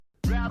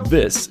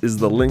This is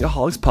the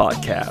Lingaholics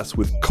Podcast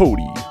with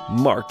Cody,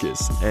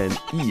 Marcus, and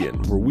Ian,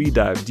 where we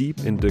dive deep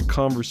into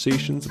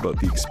conversations about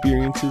the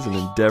experiences and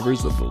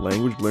endeavors of the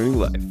language learning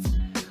life.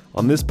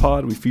 On this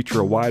pod, we feature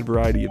a wide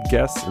variety of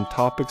guests and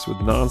topics with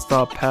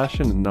nonstop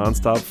passion and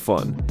nonstop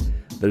fun.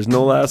 There's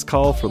no last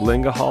call for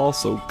Lingahol,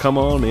 so come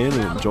on in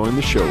and join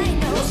the show.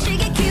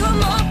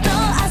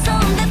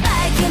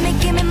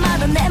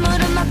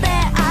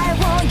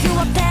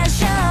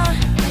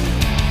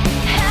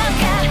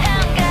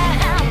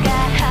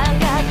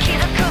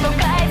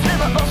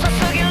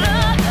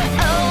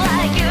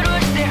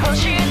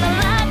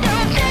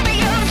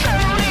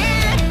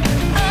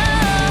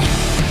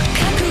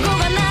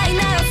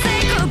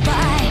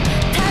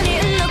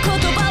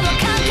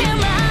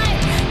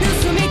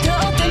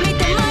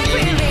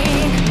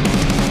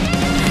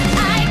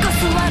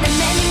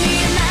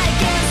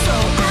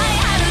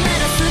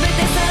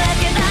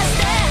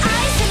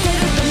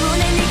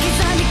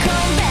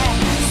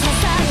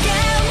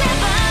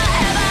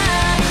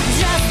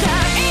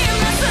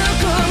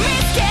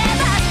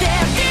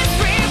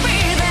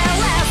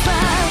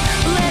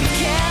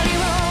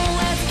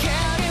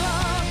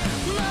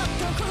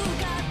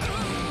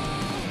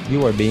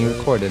 You are being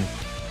recorded.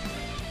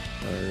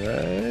 All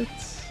right.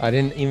 I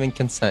didn't even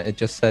consent. It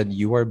just said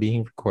you are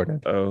being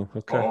recorded. Oh,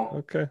 okay.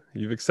 Okay.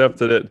 You've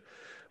accepted it.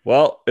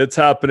 Well, it's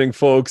happening,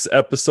 folks.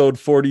 Episode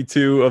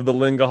 42 of the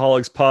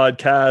Lingaholics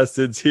Podcast.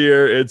 It's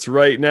here. It's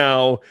right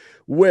now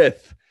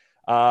with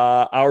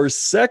our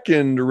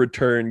second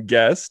return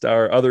guest,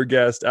 our other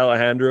guest,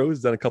 Alejandro,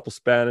 who's done a couple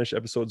Spanish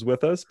episodes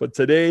with us. But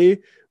today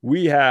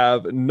we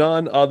have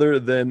none other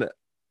than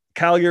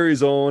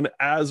Calgary's own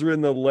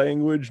Azrin, the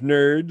language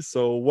nerd.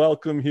 So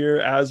welcome here,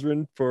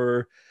 Azrin,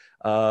 for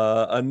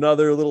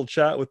another little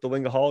chat with the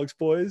Lingaholics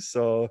boys.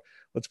 So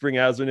let's bring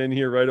Azrin in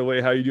here right away.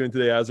 How are you doing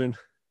today, Azrin?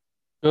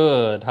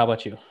 Good. How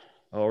about you?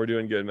 Oh, we're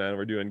doing good, man.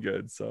 We're doing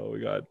good. So we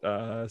got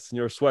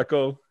Senor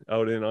Sueco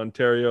out in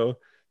Ontario,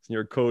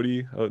 Senor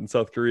Cody out in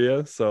South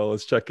Korea. So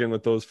let's check in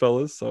with those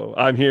fellas. So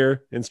I'm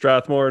here in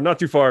Strathmore, not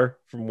too far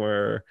from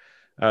where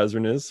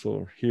Azrin is. So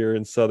we're here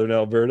in southern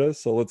Alberta.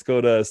 So let's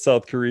go to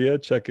South Korea,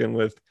 check in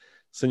with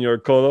Senor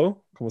Kodo.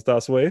 ¿Cómo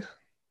estás, güey?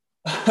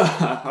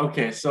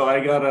 Okay, so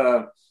I got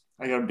a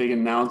big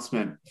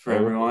announcement for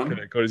everyone.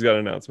 Okay. Cody's got an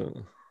announcement.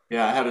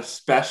 Yeah, I had a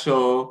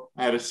special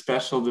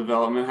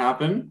development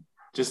happen.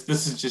 This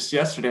is just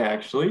yesterday,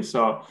 actually.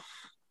 So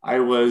I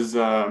went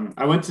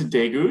to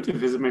Daegu to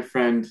visit my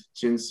friend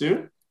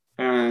Jinsu,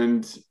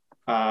 and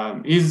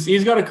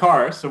he's got a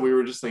car, so we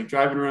were just like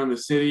driving around the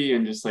city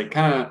and just like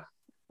kind of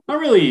not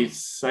really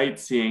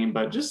sightseeing,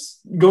 but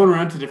just going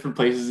around to different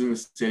places in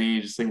the city,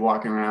 just like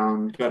walking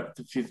around, got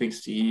a few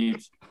things to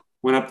eat,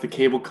 went up the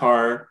cable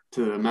car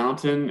to the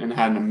mountain and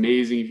had an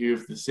amazing view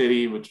of the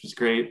city, which was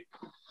great.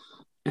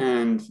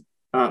 And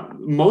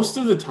most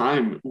of the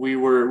time we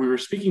were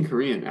speaking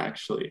Korean,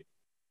 actually.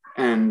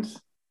 And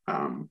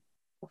I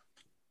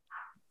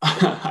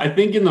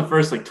think in the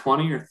first like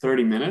 20 or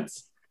 30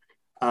 minutes,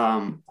 we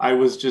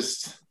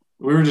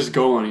were just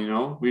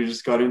going, we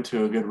just got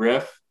into a good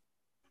riff.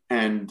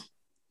 And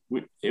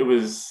I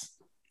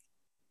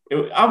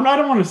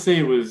don't want to say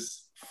it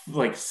was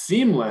like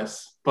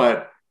seamless,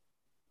 but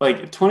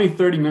like 20,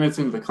 30 minutes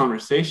into the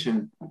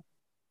conversation,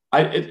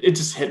 it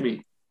just hit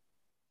me.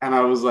 And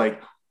I was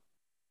like,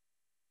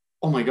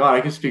 oh my God,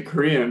 I can speak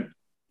Korean.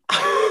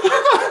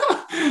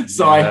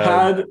 So I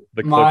had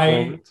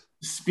my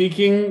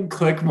speaking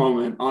click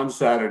moment on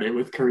Saturday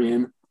with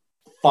Korean,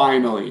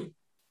 finally.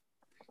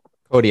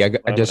 Cody, I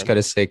just got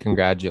to say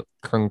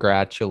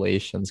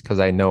congratulations, because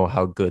I know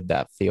how good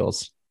that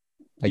feels.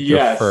 Like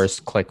your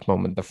first click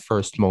moment, the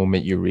first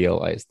moment you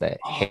realize that,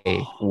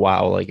 hey,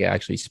 wow, like I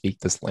actually speak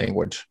this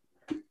language.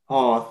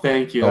 Oh,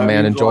 thank you. Oh,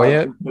 man, enjoy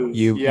it.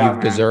 You've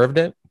deserved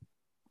it.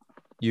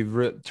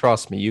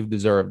 Trust me, you've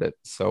deserved it.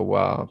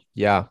 So,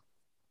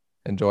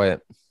 enjoy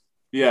it.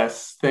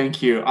 Yes,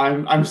 thank you.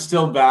 I'm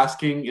still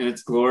basking in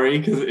its glory,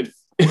 because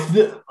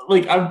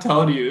like I'm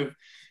telling you,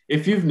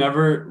 if you've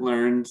never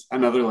learned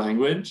another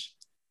language,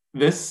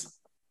 this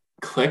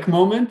click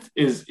moment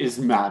is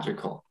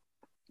magical.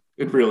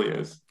 It really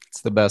is. It's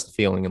the best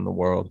feeling in the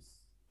world.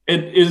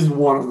 It is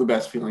one of the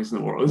best feelings in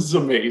the world. This is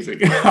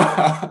amazing.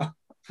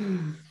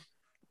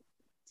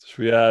 Should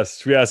we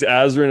ask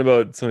Azrin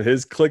about some of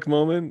his click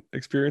moment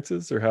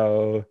experiences, or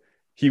how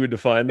he would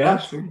define that? Yeah,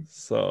 sure.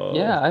 So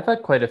yeah, I've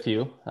had quite a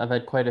few.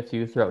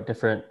 Throughout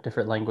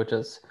different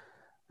languages.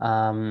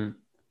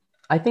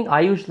 I think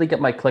I usually get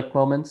my click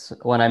moments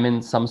when I'm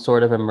in some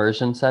sort of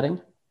immersion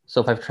setting.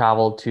 So if I've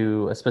traveled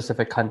to a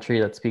specific country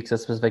that speaks a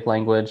specific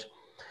language,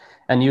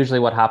 and usually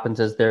what happens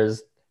is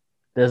there's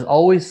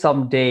always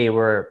some day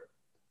where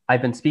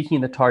I've been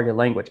speaking the target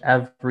language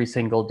every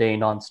single day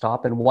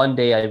nonstop. And one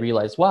day I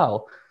realized,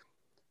 wow,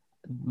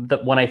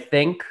 that when I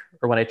think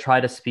or when I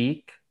try to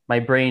speak, my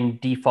brain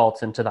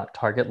defaults into that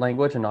target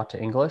language and not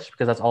to English,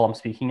 because that's all I'm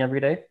speaking every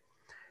day.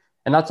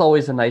 And that's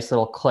always a nice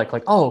little click,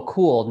 like, oh,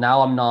 cool.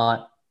 Now I'm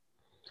not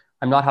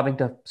I'm not having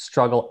to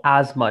struggle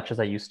as much as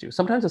I used to.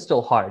 Sometimes it's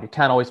still hard. You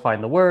can't always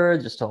find the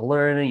words. You're still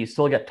learning. You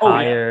still get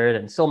tired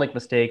and still make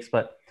mistakes.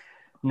 But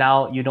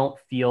now you don't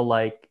feel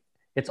like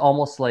it's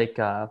almost like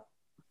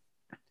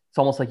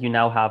you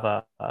now have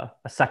a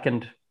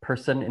second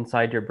person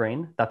inside your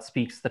brain that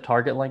speaks the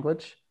target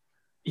language.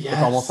 Yes.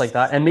 It's almost like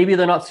that. And maybe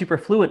they're not super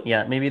fluent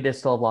yet. Maybe they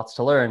still have lots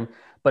to learn,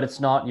 but it's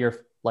not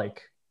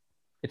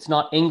it's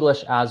not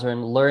English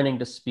Azrin learning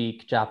to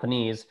speak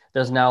Japanese.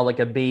 There's now like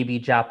a baby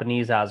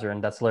Japanese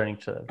Azrin that's learning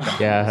to.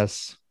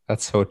 Yes,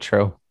 that's so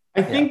true.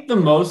 I think the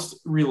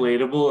most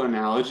relatable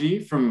analogy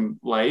from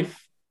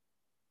life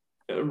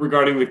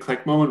regarding the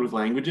click moment with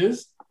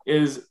languages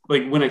is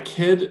like when a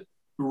kid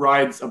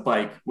rides a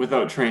bike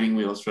without training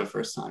wheels for the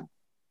first time.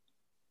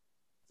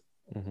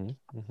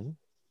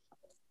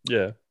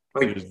 Yeah.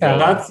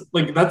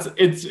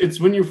 It's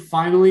when you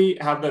finally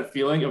have that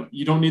feeling of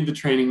you don't need the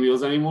training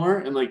wheels anymore,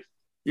 and like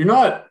you're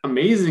not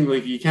amazing,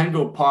 like you can't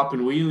go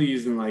popping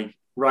wheelies and like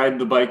ride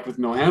the bike with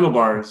no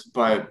handlebars,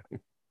 but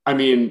I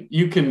mean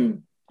you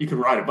can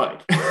ride a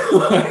bike.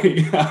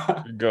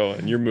 You're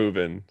going, you're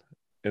moving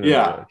in a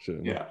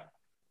direction. Yeah.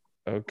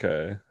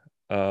 Okay.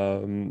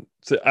 So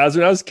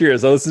Azrin, I was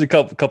curious. I listened to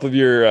a couple of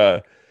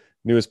your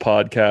newest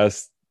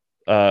podcasts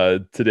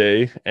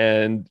today,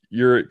 and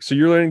you're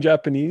learning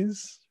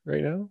Japanese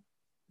right now?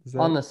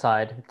 On the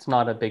side. It's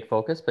not a big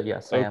focus, but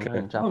yes, I am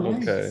learning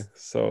Japanese. Okay.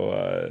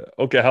 So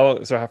for how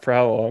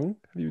long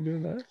have you been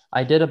doing that?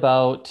 I did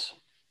about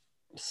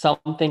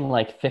something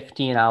like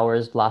 15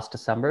 hours last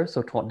December,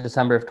 so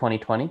December of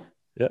 2020.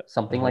 Yeah.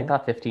 Something like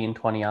that, 15,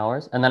 20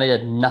 hours. And then I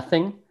did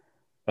nothing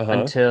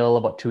until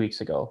about 2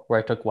 weeks ago, where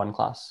I took one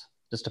class,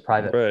 just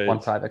one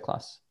private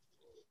class.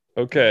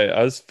 Okay.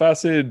 I was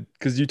fascinated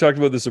because you talked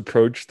about this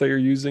approach that you're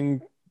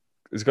using.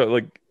 It's got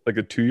like a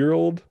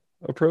 2-year-old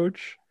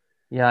approach.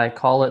 Yeah, I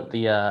call it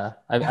the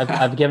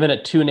I've given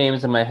it 2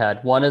 names in my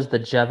head. One is the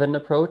Jevin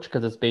approach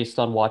because it's based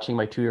on watching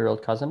my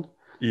 2-year-old cousin.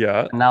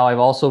 Yeah. And now I've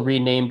also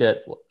renamed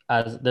it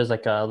as there's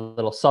like a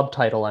little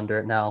subtitle under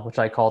it now, which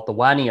I call it the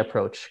Wani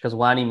approach because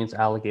Wani means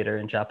alligator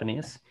in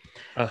Japanese.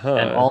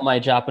 And all my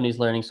Japanese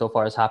learning so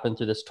far has happened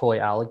through this toy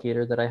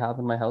alligator that I have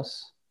in my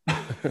house.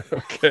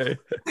 Okay.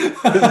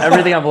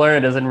 Everything I've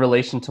learned is in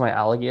relation to my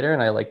alligator,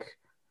 and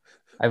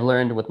I've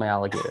learned with my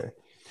alligator.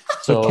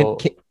 So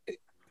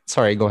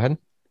sorry, go ahead.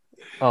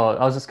 Oh,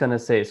 I was just gonna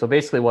say. So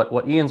basically,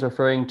 what Ian's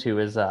referring to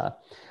is I've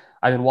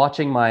been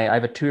watching I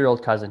have a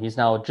 2-year-old cousin. He's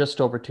now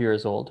just over 2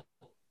 years old.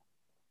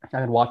 I've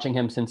been watching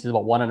him since he's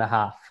about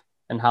 1.5,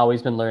 and how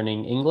he's been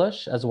learning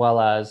English as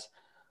well as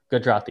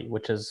Gujarati,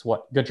 which is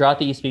what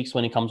Gujarati he speaks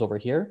when he comes over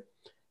here.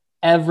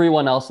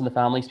 Everyone else in the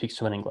family speaks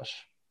to him in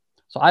English.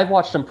 So I've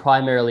watched him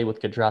primarily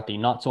with Gujarati,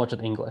 not so much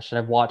with English, and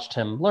I've watched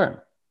him learn.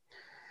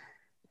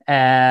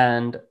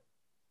 And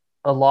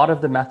a lot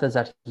of the methods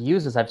that he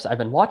uses, I've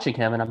been watching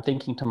him and I'm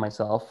thinking to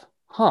myself,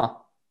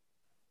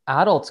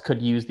 adults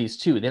could use these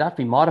too. They'd have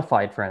to be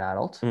modified for an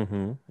adult,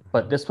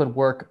 but this would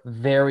work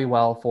very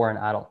well for an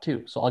adult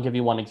too. So I'll give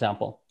you one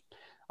example.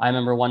 I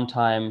remember one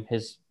time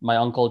my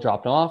uncle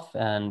dropped him off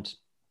and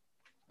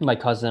my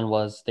cousin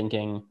was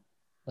thinking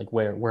like,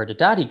 where did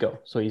daddy go?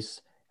 So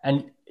he's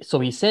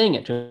saying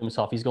it to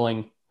himself.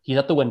 He's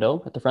at the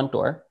window at the front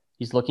door.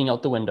 He's looking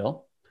out the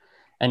window.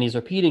 And he's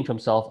repeating to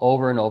himself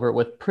over and over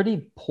with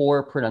pretty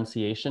poor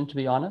pronunciation, to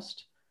be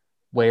honest.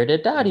 Where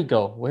did daddy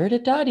go? Where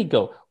did daddy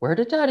go? Where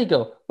did daddy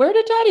go? Where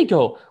did daddy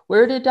go?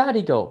 Where did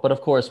daddy go? But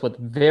of course, with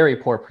very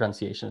poor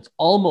pronunciation,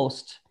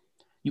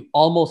 you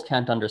almost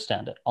can't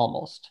understand it,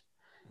 almost.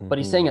 But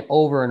he's saying it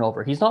over and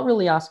over. He's not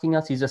really asking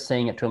us. He's just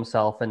saying it to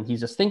himself. And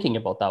he's just thinking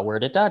about that. Where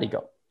did daddy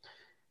go?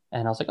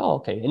 And I was like, oh,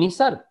 okay. And he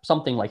said it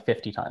something like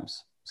 50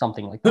 times,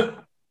 something like that.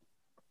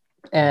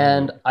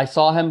 And I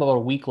saw him about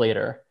a week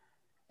later.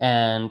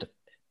 And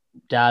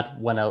dad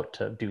went out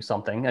to do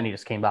something and he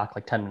just came back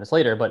like 10 minutes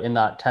later. But in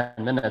that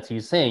 10 minutes,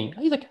 he's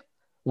like,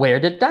 where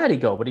did daddy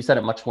go? But he said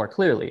it much more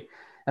clearly.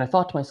 And I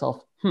thought to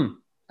myself,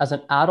 as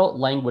an adult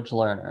language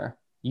learner,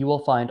 you will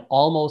find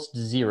almost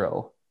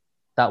zero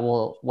that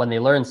will, when they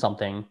learn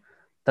something,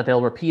 that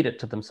they'll repeat it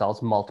to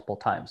themselves multiple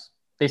times.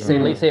 They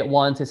say it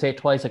once, they say it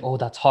twice, like, oh,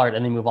 that's hard.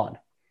 And they move on.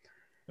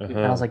 And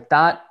I was like,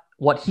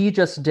 what he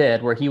just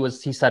did, where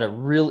he said it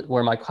really,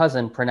 where my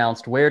cousin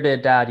pronounced, where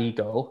did daddy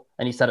go?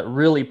 And he said it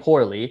really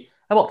poorly,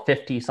 about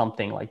 50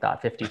 something like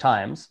that, 50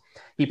 times.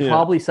 He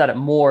probably said it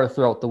more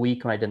throughout the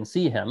week when I didn't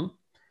see him.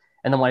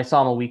 And then when I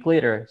saw him a week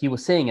later, he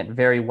was saying it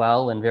very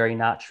well and very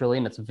naturally,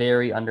 and it's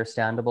very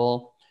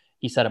understandable.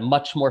 He said it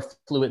much more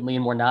fluently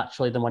and more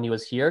naturally than when he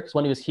was here. Because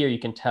when he was here, you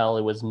can tell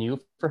it was new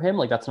for him.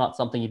 Like that's not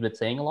something he'd been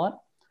saying a lot.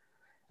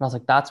 And I was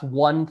like, that's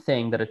one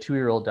thing that a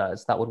 2-year-old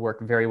does that would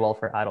work very well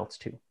for adults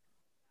too.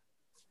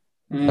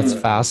 That's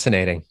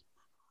fascinating.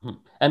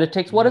 And it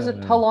takes,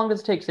 how long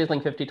does it take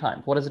saying 50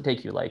 times? What does it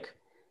take you? Like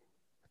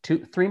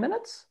 3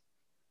 minutes?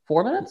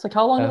 4 minutes? Like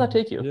how long does that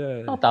take you?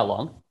 Yeah. Not that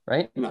long,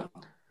 right? No.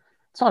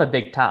 It's not a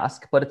big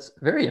task, but it's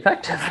very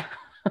effective.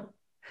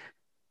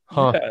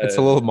 Huh. Yeah. It's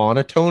a little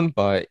monotone,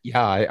 but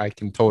yeah, I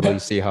can totally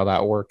see how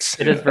that works.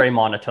 It is very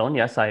monotone.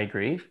 Yes, I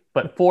agree.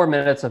 But 4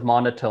 minutes of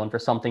monotone for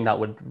something that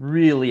would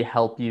really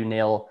help you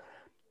nail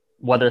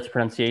whether it's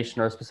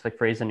pronunciation or a specific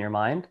phrase in your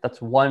mind.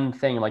 That's one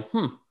thing. Like,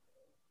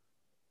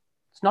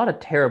 it's not a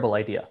terrible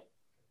idea.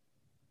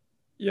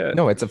 Yeah.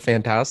 No, it's a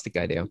fantastic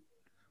idea.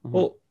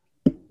 Well,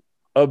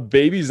 a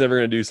baby's never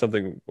going to do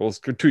something. Well, it's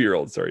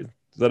 2-year-old. Sorry.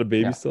 Is that a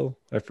baby still?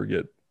 I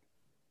forget.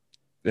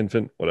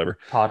 Infant, whatever.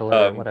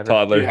 Toddler, whatever.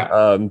 Toddler.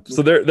 Yeah.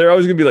 So they're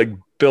always going to be like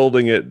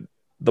building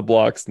the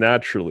blocks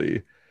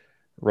naturally,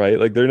 right?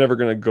 Like they're never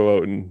going to go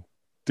out and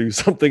do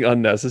something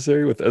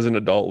unnecessary. With as an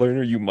adult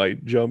learner, you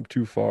might jump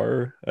too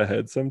far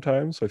ahead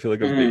sometimes. So I feel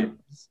like babies,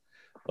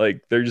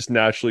 like they're just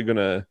naturally going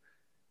to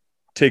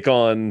take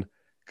on.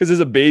 Because as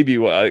a baby,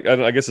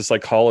 I guess a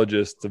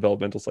psychologist,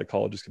 developmental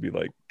psychologist could be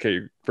like,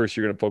 okay, first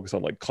you're going to focus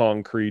on like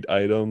concrete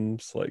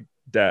items like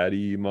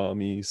daddy,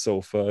 mommy,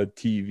 sofa,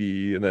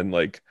 TV. And then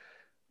like,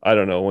 I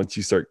don't know,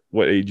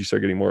 what age you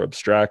start getting more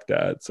abstract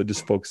at. So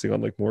just focusing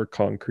on like more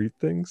concrete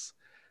things.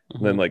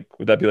 And then like,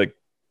 would that be like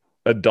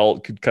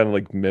adult could kind of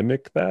like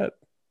mimic that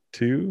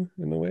too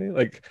in a way?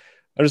 Like,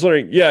 I'm just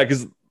wondering, yeah,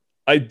 because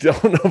I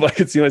don't know if I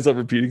could see myself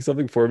repeating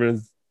something 4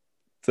 minutes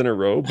in a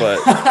row, but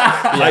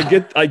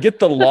I get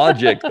the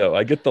logic though.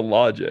 I get the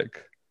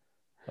logic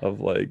of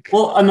like,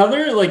 well,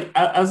 another like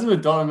as an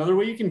adult, another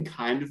way you can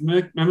kind of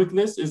mimic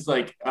this is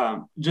like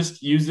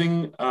just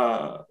using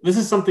this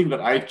is something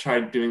that I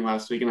tried doing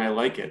last week and I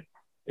like it,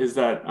 is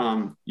that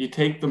you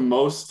take the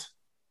most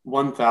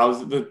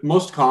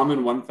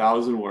common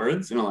 1,000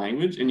 words in a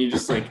language and you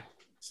just like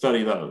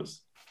study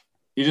those.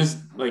 You just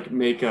like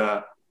make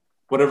a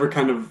whatever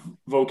kind of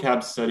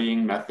vocab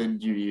studying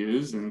method you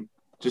use and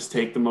just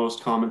take the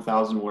most common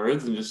 1,000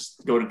 words and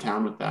just go to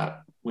town with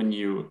that when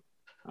you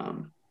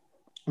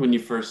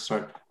first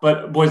start.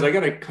 But boys, I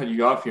gotta cut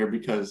you off here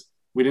because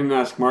we didn't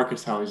ask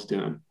Marcus how he's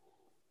doing.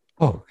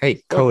 Oh,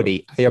 hey,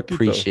 Cody, I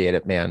appreciate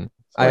it, man.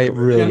 I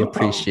really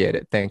appreciate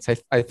it. Thanks.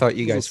 I thought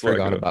you guys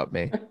forgot about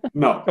me.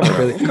 No.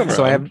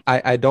 So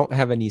I don't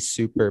have any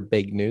super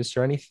big news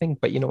or anything,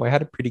 but I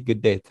had a pretty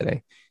good day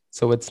today.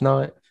 So it's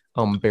not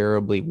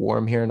unbearably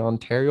warm here in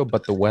Ontario,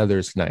 but the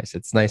weather's nice.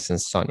 It's nice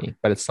and sunny,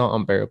 but it's not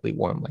unbearably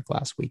warm like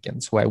last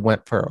weekend. So I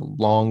went for a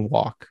long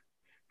walk,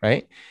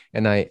 right?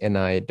 And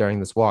I during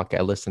this walk,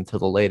 I listened to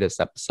the latest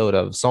episode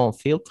of Sans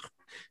Filtre,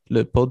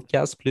 le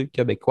podcast plus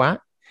québécois.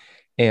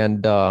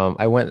 And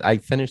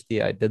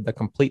I did the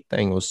complete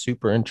thing. It was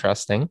super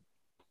interesting.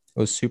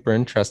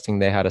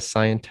 They had a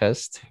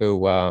scientist who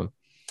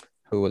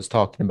was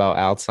talking about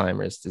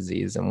Alzheimer's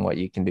disease and what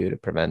you can do to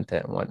prevent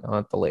it and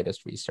whatnot, the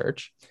latest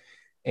research.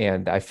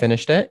 And I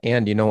finished it.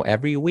 And,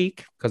 every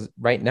week, because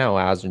right now,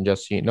 as in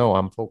just so you know,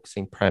 I'm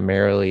focusing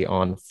primarily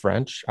on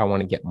French. I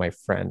want to get my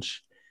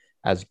French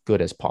as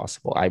good as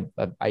possible. I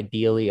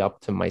ideally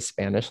up to my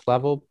Spanish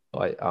level,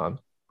 but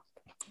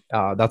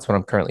that's what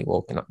I'm currently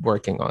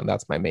working on.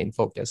 That's my main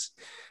focus.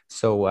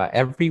 So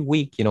every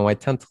week, I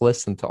tend to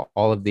listen to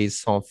all of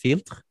these Sans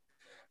Filtre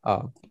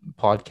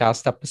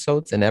podcast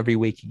episodes, and every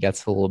week it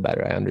gets a little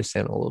better. I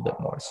understand a little bit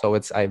more. So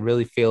I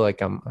really feel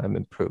like I'm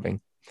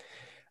improving.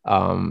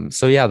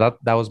 So yeah,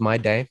 that was my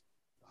day.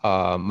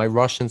 My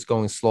Russian's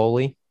going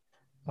slowly.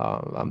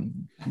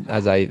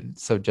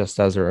 Just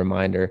as a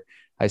reminder,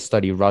 I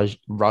study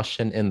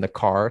Russian in the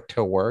car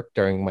to work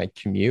during my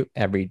commute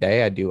every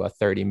day. I do a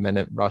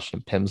 30-minute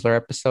Russian Pimsleur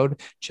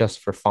episode just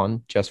for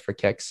fun, just for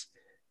kicks.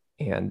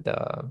 And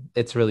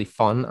it's really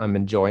fun. I'm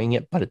enjoying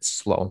it, but it's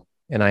slow.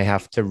 And I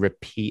have to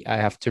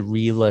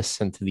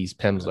re-listen to these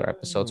Pimsleur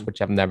episodes,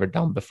 which I've never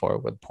done before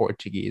with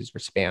Portuguese or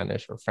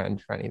Spanish or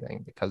French or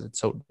anything, because it's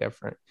so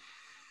different.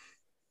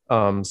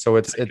 So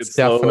it's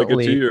definitely like a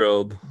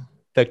 2-year-old.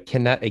 The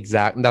connect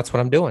exact. That's what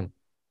I'm doing.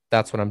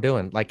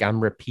 Like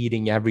I'm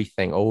repeating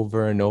everything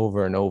over and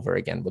over and over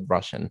again with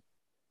Russian,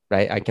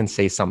 right? I can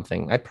say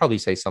something. I'd probably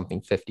say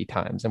something 50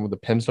 times. And with the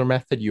Pimsleur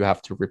method, you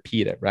have to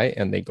repeat it, right?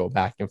 And they go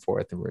back and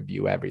forth and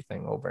review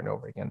everything over and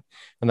over again.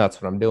 And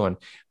that's what I'm doing.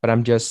 But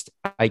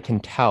I can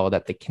tell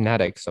that the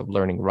kinetics of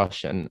learning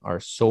Russian are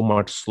so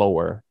much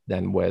slower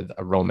than with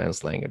a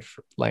Romance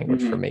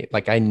language for me.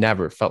 Like I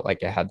never felt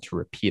like I had to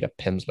repeat a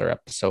Pimsleur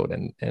episode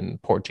in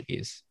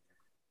Portuguese.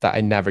 That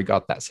I never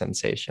got that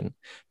sensation.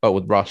 But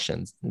with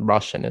Russian,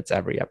 it's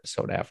every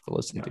episode I have to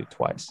listen to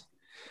twice.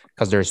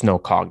 Because there's no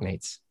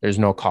cognates. There's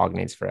no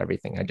cognates for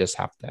everything. I just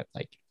have to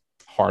like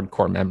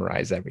hardcore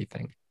memorize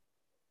everything.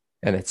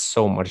 And it's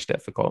so much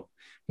difficult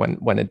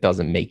when it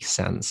doesn't make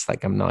sense.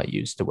 Like I'm not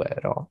used to it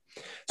at all.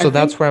 So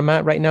that's where I'm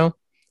at right now.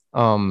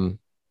 So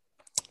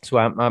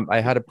I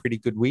had a pretty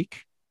good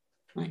week.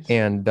 Nice.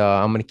 And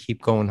I'm going to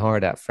keep going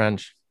hard at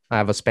French. I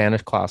have a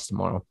Spanish class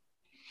tomorrow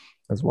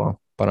as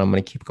well. But I'm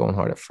going to keep going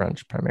hard at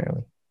French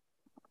primarily.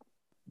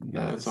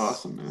 Yeah, that's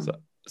awesome, man.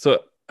 So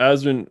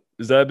Aswin,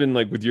 has that been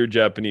like with your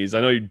Japanese? I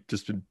know you've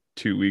just been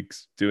 2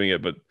 weeks doing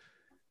it, but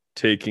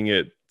taking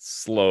it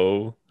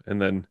slow,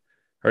 and then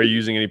are you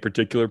using any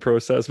particular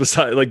process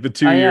besides like the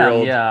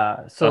 2-year-old?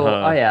 Yeah. So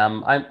I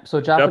am. So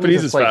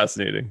Japanese is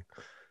fascinating.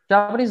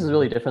 Japanese is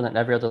really different than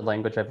every other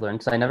language I've learned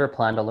because I never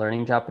planned on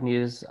learning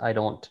Japanese.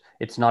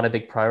 It's not a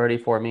big priority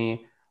for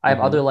me. I have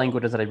other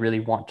languages that I really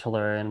want to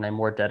learn, and I'm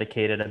more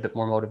dedicated, a bit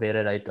more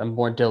motivated. I'm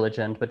more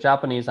diligent, but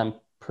Japanese, I'm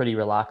pretty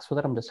relaxed with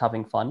it. I'm just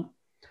having fun.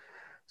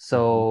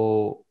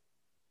 So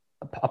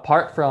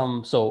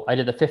so I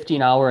did the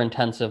 15-hour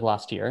intensive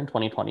last year in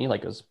 2020.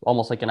 Like it was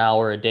almost like an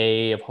hour a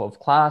day of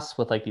class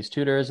with like these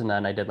tutors. And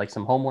then I did like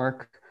some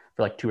homework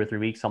for like 2 or 3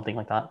 weeks, something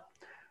like that.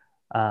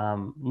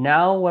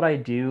 Now what I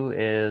do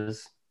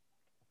is,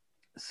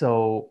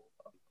 I've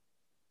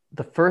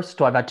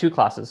had 2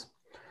 classes.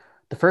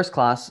 The first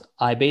class,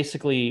 I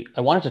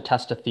wanted to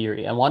test a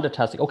theory. I wanted to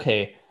test, like,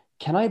 okay,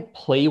 can I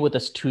play with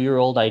this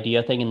 2-year-old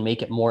idea thing and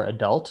make it more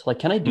adult? Like,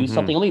 can I do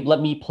something?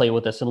 Let me play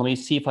with this and let me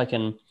see if I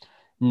can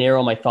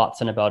narrow my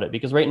thoughts in about it.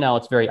 Because right now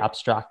it's very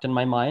abstract in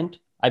my mind.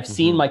 I've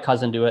seen my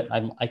cousin do it.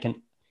 I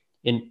can,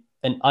 in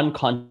an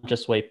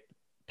unconscious way,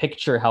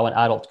 picture how an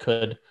adult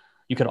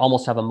you could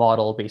almost have a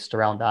model based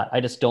around that.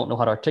 I just don't know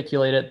how to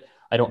articulate it.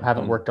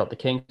 Haven't worked out the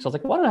kinks. So I was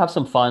like, why don't I have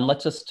some fun?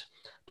 Let's just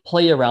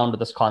play around with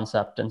this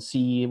concept and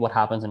see what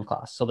happens in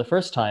class. So the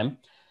first time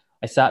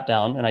I sat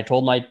down and I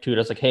told my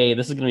tutors, like, hey,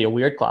 this is going to be a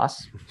weird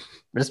class.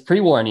 I just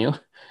pre-warn you,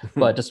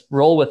 but just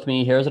roll with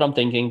me. Here's what I'm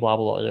thinking, blah,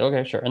 blah, blah. Like,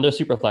 okay, sure. And they're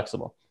super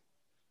flexible.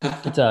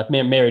 It's a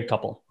married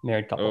couple.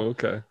 Oh,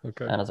 okay.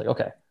 And I was like,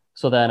 okay.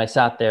 So then I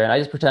sat there and I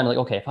just pretended like,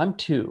 okay, if I'm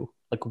 2,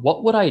 like,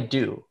 what would I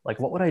do? Like,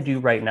 what would I do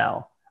right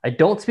now? I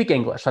don't speak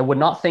English. I would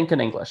not think in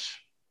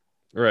English.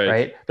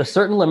 Right. There's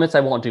certain limits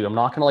I won't do. I'm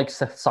not going to like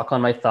suck on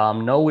my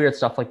thumb. No weird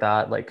stuff like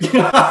that.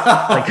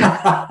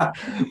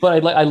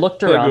 But I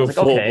looked around. I was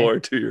like, okay.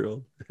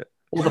 2-year-old.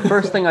 Well, the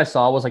first thing I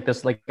saw was like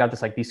this, like got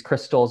this, like these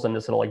crystals and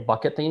this little like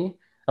bucket thingy.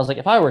 I was like,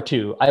 if I were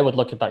 2, I would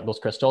look at those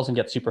crystals and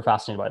get super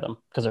fascinated by them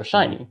because they're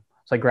shiny.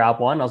 So I grabbed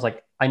one. I was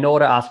like, I know how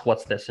to ask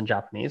what's this in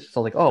Japanese. So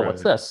I was like, oh,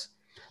 what's this?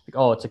 Like,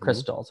 oh, it's a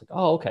crystal. I was like,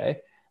 oh,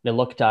 okay. And I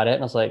looked at it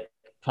and I was like,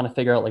 trying to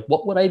figure out like,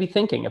 what would I be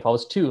thinking if I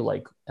was 2?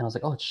 Like, and I was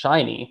like, oh, it's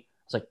shiny.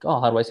 I was like,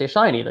 oh, how do I say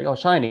shiny? Like, oh,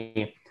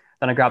 shiny.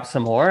 Then I grabbed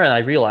some more and I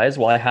realized,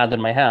 I had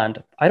in my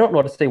hand, I don't know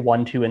how to say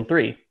 1, 2, and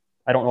 3.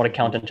 I don't know how to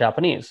count in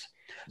Japanese.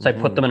 So I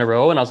put them in a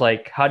row and I was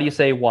like, how do you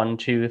say 1,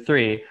 2,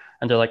 3?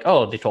 And they're like,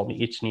 oh, they told me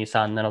each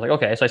Nissan. And then I was like,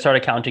 okay. So I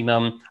started counting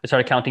them. I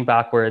started counting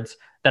backwards.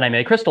 Then I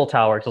made a crystal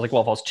tower. So I was like,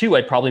 well, if I was 2,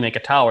 I'd probably make a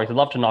tower. I'd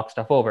love to knock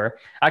stuff over.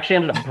 I actually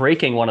ended up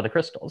breaking one of the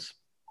crystals.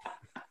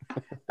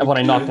 And when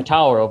I knocked the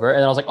tower over,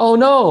 and I was like, oh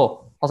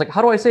no. I was like,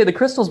 how do I say the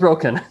crystal's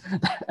broken?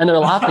 And they're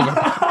laughing at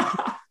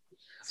me.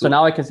 So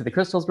now I can see the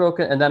crystal's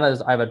broken. And then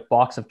I have a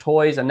box of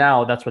toys. And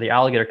now that's where the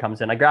alligator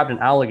comes in. I grabbed an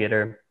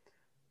alligator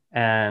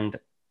and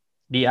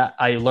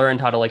I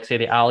learned how to like say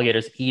the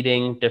alligator's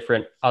eating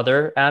different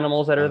other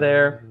animals that are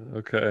there.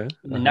 Okay.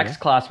 The next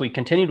class, we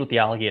continued with the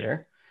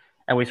alligator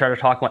and we started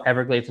talking about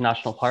Everglades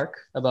National Park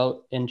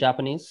in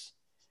Japanese.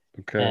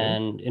 Okay.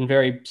 And in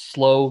very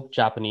slow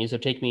Japanese,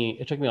 it took me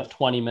about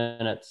 20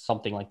 minutes,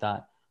 something like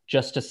that,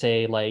 just to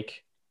say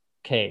like,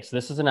 okay, so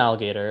this is an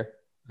alligator.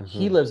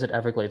 He lives at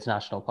Everglades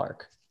National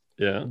Park.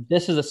 Yeah.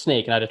 This is a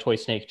snake, and I had a toy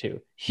snake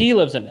too. He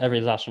lives in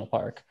Everglades National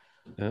Park.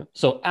 Yeah.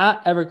 So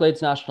at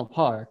Everglades National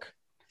Park,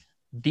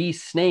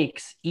 these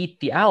snakes eat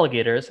the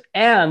alligators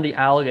and the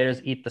alligators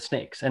eat the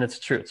snakes. And it's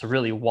true. It's a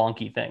really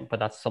wonky thing, but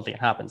that's something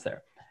that happens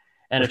there.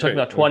 And it took me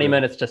about 20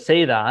 minutes to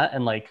say that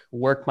and like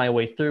work my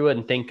way through it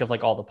and think of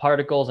like all the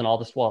particles and all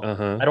this. Well,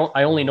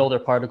 I only know they're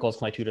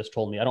particles. My tutors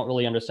told me. I don't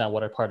really understand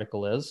what a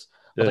particle is.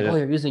 I was like, oh,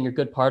 you're using your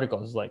good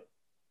particles. Like,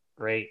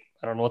 great.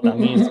 I don't know what that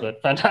means, but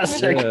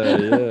fantastic.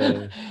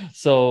 Yeah.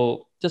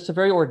 So just a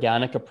very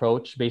organic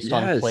approach based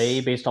on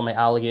play, based on my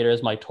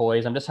alligators, my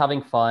toys. I'm just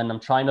having fun. I'm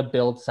trying to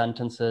build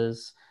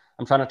sentences.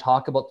 I'm trying to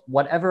talk about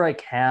whatever I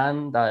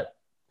can that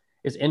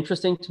is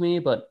interesting to me,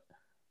 but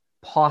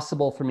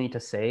possible for me to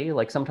say.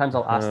 Like sometimes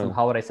I'll ask them,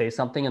 how would I say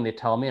something? And they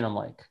tell me, and I'm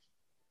like,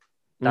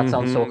 that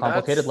sounds so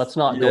complicated. Let's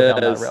not go down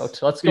that route.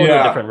 Let's go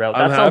to a different route.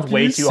 That sounds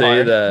way too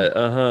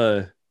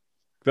hard.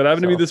 That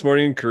happened to me this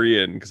morning in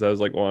Korean because I was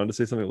like wanted to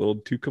say something a little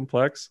too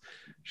complex.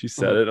 She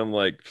said it. I'm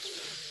like,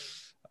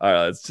 all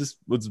right,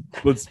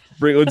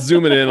 let's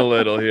zoom it in a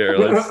little here.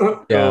 Let's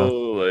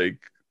go like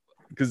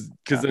because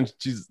then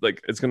she's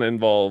like, it's gonna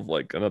involve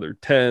like another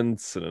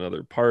tense and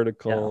another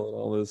particle and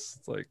all this.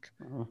 It's like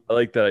I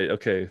like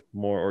that.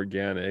 More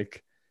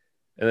organic.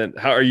 And then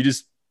how are you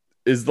just?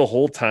 Is the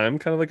whole time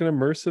kind of like an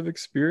immersive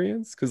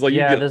experience? Because like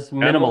you get there's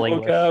minimal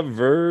English,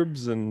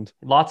 verbs and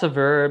lots of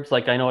verbs.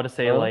 Like I know how to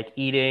say like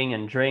eating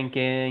and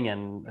drinking,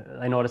 and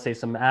I know how to say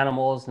some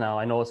animals. Now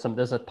I know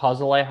there's a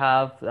puzzle I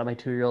have that my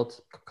 2-year-old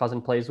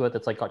cousin plays with.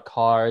 It's like got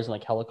cars and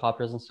like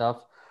helicopters and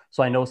stuff.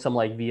 So I know some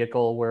like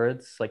vehicle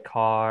words like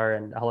car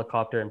and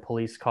helicopter and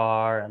police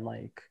car and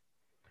like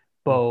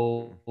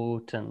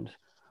boat. And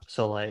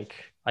so like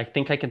I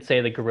think I can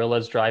say the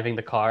gorilla's driving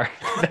the car.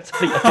 That's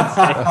something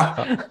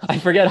I can say. I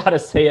forget how to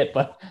say it,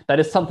 but that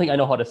is something I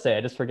know how to say.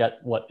 I just forget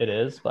what it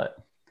is. But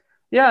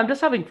yeah, I'm just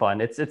having fun.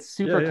 It's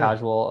super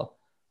casual.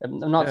 I'm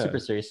not super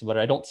serious about it.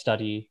 I don't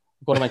study.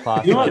 I go to my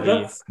class.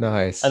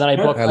 Nice. And then I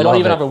don't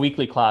even have a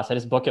weekly class. I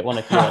just book it when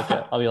I feel like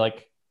it. I'll be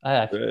like,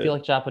 I feel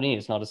like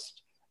Japanese. And I'll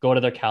just go to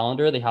their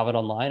calendar, they have it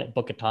online, I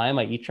book a time,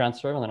 I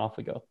e-transfer, and then off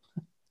we go.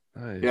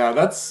 Nice. Yeah,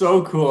 that's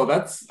so cool.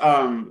 That's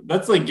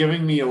like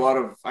giving me a lot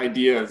of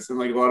ideas and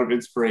like a lot of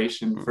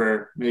inspiration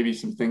for maybe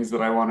some things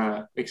that I want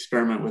to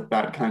experiment with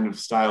that kind of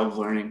style of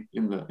learning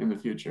in the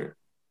future.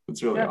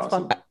 It's really It's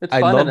awesome. fun. It's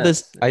I fun love and this.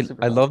 it's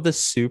super I fun. love this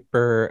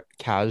super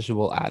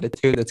casual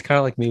attitude. It's kind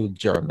of like me with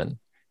German.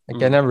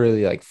 Like I Mm. never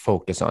really like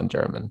focus on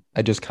German.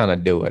 I just kind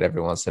of do it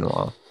every once in a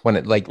while. When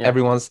it like Yeah.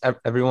 every once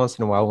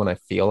in a while when I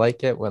feel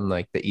like it, when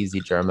like the Easy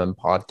German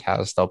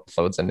podcast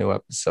uploads a new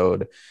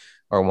episode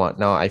or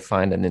whatnot, I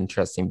find an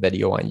interesting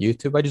video on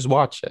YouTube. I just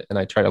watch it and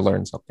I try to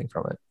learn something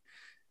from it.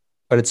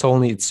 But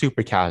it's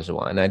super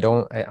casual and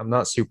I'm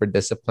not super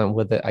disciplined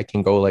with it. I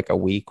can go like a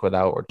week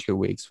without or 2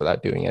 weeks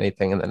without doing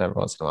anything. And then every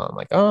once in a while, I'm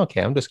like, oh,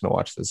 okay, I'm just going to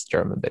watch this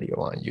German video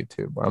on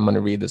YouTube or I'm going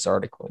to read this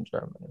article in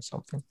German or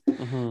something.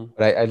 Mhm.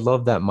 But I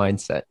love that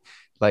mindset.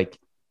 Like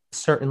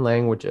certain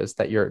languages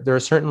there are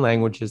certain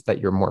languages that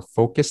you're more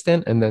focused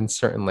in and then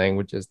certain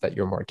languages that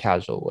you're more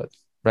casual with.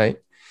 Right.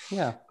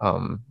 Yeah.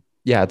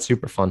 Yeah, it's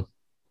super fun.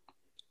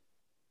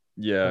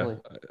 Yeah, Totally.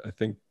 I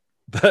think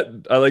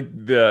that I like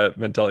the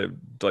mentality of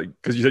like,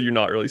 because you said you're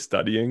not really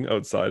studying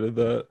outside of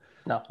the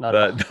No, not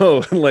at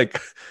all. that no like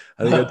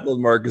I think I told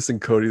Marcus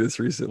and Cody this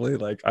recently.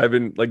 Like I've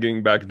been like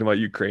getting back into my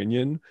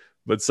Ukrainian,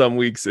 but some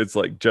weeks it's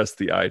like just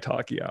the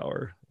italki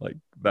hour, like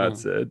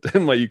that's it.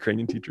 And my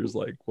Ukrainian teacher's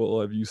like, well,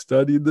 have you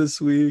studied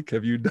this week,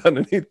 have you done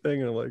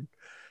anything? And I'm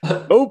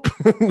like, nope.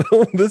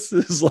 No, this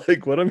is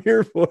like what I'm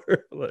here for.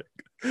 Like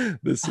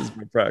this is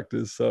my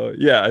practice. So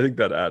yeah, I think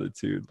that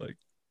attitude, like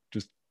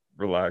just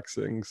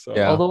relaxing. So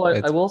Yeah. Although I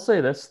it's- will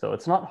say this though,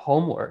 it's not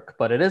homework,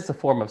 but it is a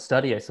form of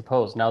study, I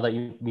suppose, now that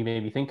you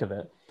made me think of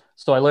it.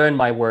 So I learned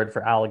my word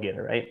for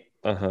alligator, right?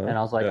 And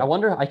I was like, yeah. I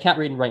wonder, I can't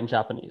read and write in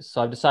Japanese.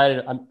 So I've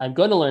decided I'm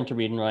going to learn to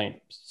read and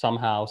write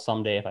somehow,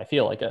 someday, if I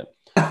feel like it.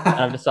 And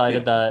I've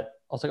decided that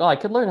I was like, oh, I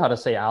could learn how to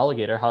say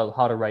alligator,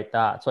 how to write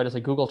that. So I just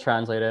like Google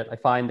Translate it. I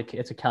find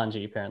it's a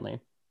kanji apparently.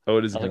 Oh,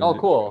 it is. I was like, oh,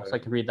 cool. Okay. So I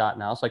can read that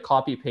now. So I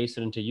copy paste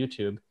it into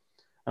YouTube.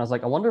 And I was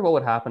like, I wonder what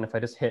would happen if I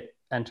just hit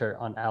enter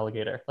on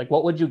alligator. Like,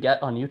 what would you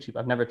get on YouTube?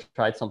 I've never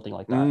tried something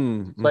like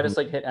that. So I just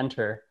like hit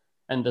enter,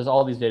 and there's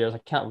all these videos. I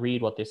can't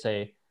read what they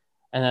say.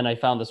 And then I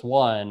found this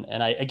one,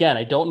 and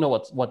I don't know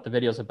what the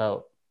video's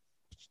about,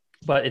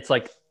 but it's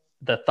like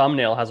the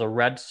thumbnail has a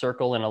red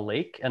circle in a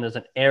lake, and there's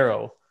an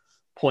arrow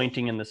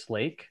pointing in this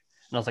lake.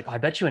 And I was like, oh, I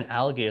bet you an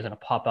alligator is gonna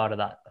pop out of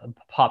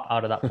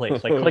that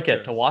place. So I click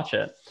it to watch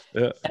it.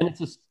 Yeah. And it's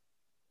this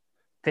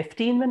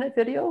 15-minute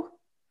video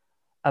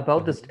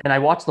about this, and I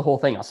watched the whole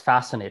thing. I was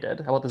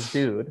fascinated about this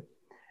dude,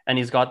 and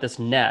he's got this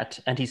net,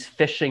 and he's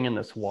fishing in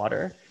this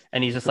water,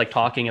 and he's just like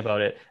talking about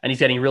it, and he's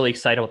getting really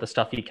excited about the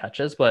stuff he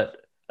catches. But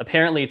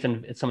apparently,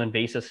 it's some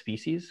invasive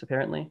species,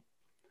 apparently,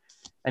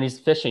 and he's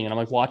fishing, and I'm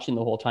like watching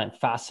the whole time,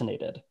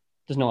 fascinated.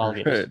 There's no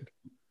alligators,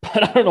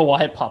 but I don't know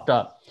why it popped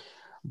up.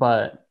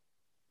 But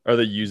are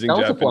they using that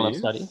was Japanese? a form of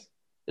study.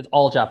 It's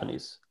all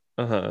Japanese.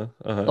 So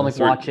I'm like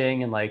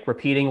watching and like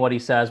repeating what he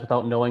says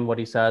without knowing what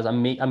he says.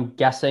 I'm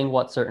guessing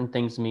what certain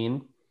things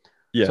mean.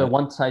 Yeah. So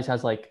one size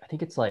has like, I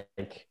think it's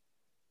like,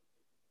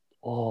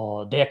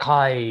 oh,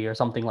 dekai or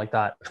something like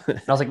that.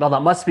 And I was like, no,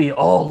 that must be,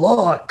 oh,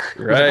 look.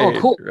 Right. Like, oh,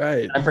 cool.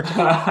 Right.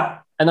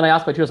 And then I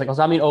asked my tutor, I was like, does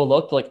that mean, oh,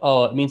 look? Like,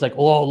 oh, it means like,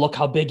 oh, look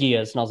how big he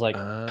is. And I was like,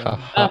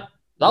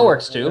 that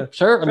works too.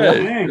 Sure. I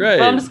mean,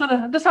 right. I'm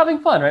just having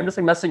fun, right? I'm just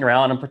like messing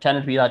around and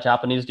pretending to be that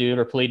Japanese dude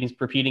or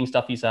repeating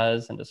stuff he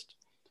says and just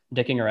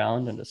dicking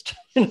around and just,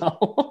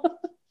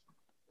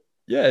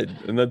 Yeah,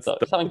 and that's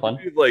having fun.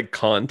 Like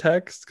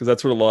context, because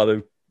that's what a lot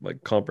of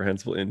like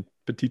comprehensible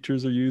input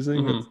teachers are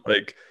using. It's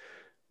like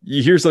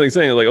you hear something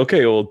saying like,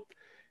 okay, well,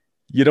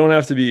 you don't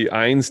have to be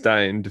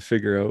Einstein to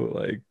figure out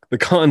like the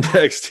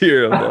context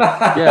here.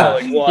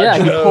 Of He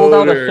pulled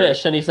out a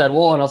fish and he said,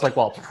 "Whoa!" And I was like,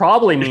 "Well, it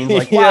probably means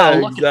like, wow,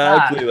 look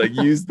exactly. at that." Like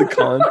use the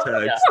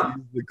context,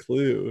 use the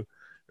clue.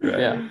 Right?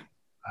 Yeah.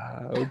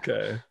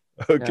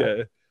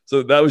 Okay.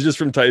 So that was just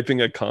from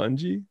typing a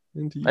kanji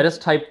into YouTube? I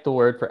just typed the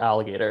word for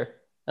alligator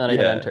and then I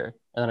hit enter.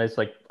 And then I was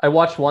like, I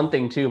watched one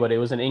thing too, but it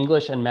was in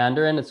English and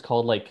Mandarin. It's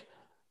called like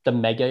the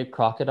Mega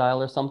Crocodile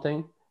or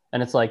something.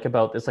 And it's like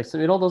about this, like, so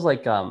you know those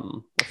like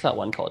what's that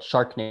one called?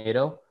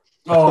 Sharknado.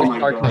 Oh my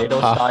Sharknado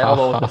God.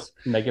 style with this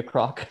Mega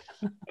Croc.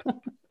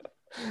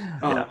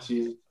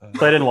 Geez.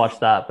 So I didn't watch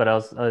that, but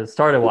I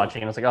started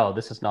watching and I was like, oh,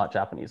 this is not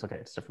Japanese. Okay,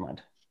 it's never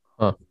mind.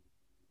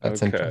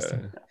 That's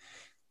interesting.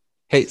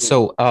 Hey,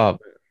 so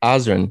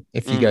Azrin,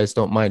 if you guys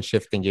don't mind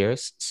shifting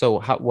gears,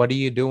 so what are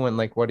you doing?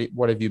 Like, what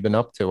have you been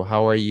up to?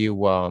 How are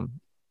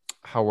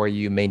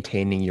you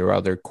maintaining your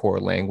other core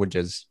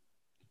languages?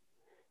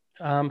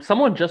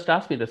 Someone just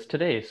asked me this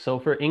today. So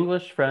for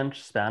English,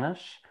 French,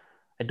 Spanish,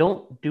 I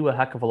don't do a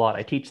heck of a lot.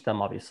 I teach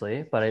them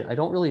obviously, but I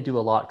don't really do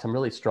a lot because I'm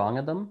really strong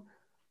at them.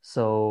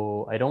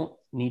 So I don't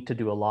need to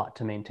do a lot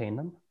to maintain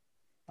them.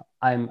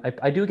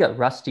 I do get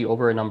rusty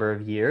over a number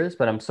of years,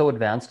 but I'm so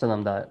advanced in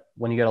them that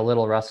when you get a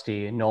little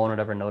rusty, no one would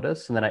ever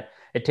notice. And then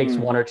it takes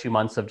 1 or 2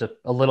 months of just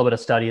a little bit of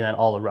study, and then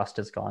all the rust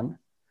is gone.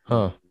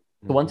 Huh.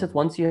 So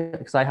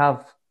because I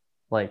have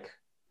like,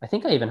 I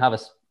think I even have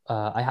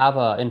I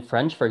have in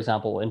French, for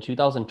example, in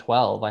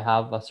 2012, I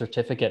have a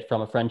certificate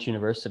from a French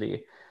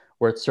university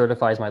where it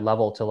certifies my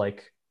level to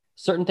like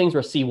certain things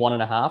were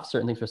C1.5,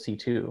 certain things were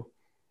C2.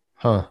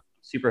 Huh.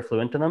 Super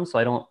fluent in them, so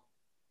I don't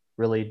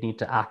really need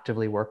to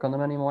actively work on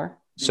them anymore.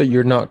 So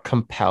you're not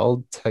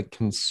compelled to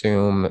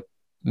consume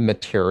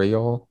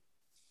material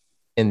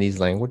in these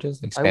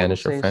languages, like I wouldn't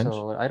Spanish or say French?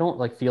 so. I don't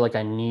like feel like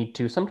I need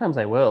to. Sometimes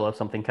I will if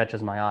something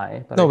catches my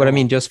eye, but I No, but I don't.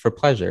 mean just for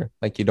pleasure.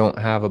 Like you don't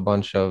have a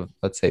bunch of,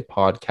 let's say,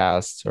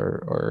 podcasts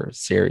or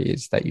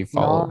series that you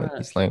follow in Not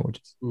these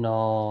languages.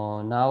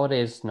 no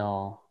nowadays.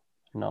 No,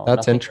 That's nothing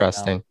right now.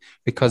 interesting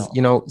because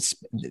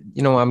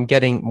No. I'm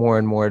getting more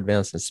and more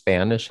advanced in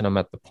Spanish, and I'm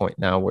at the point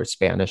now where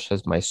Spanish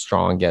is my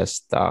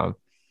strongest uh,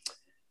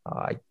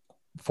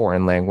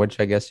 foreign language,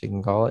 I guess you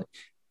can call it.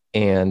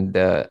 And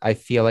I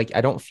feel like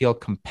I don't feel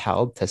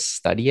compelled to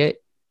study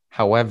it.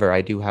 However,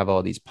 I do have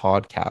all these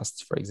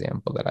podcasts, for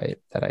example,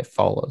 that I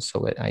follow,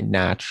 so I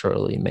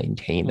naturally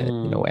maintain it,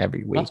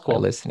 every That's week by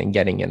cool. listening,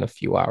 getting in a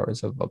few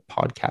hours of a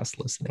podcast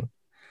listening.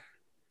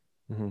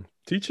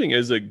 Teaching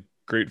is a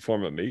great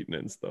form of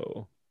maintenance,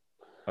 though.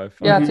 I Yeah,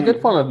 find. it's a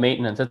good form of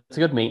maintenance. It's a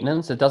good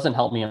maintenance. It doesn't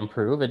help me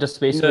improve. It just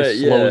basically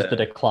slows the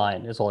Yeah,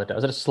 decline, is all it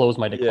does. It just slows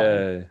my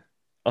decline. yeah.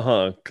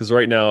 Because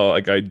right now,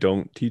 like, I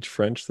don't teach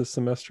French this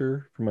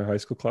semester for my high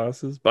school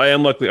classes, but I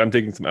am luckily I'm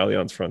taking some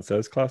Alliance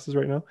Francaise classes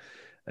right now,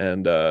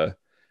 and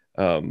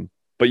um,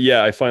 but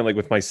yeah, I find like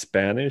with my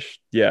Spanish,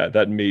 yeah,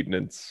 that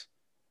maintenance,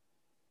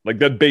 like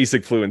that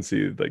basic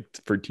fluency, like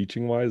for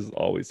teaching wise,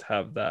 always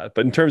have that.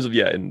 But in terms of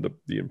in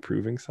the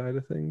improving side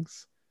of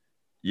things,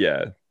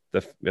 yeah,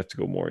 we have to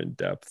go more in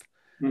depth.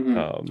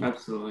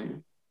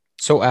 Absolutely.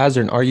 So,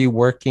 Azrin, are you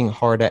working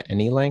hard at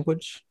any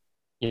language?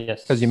 Because you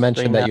Yes, right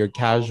mentioned that now, you're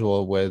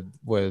casual with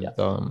yeah,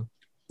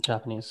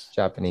 Japanese.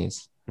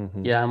 Japanese.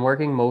 Mhm. Yeah, I'm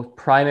working most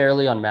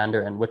primarily on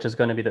Mandarin, which is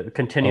going to be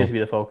continue to Oh, be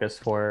the focus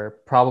for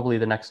probably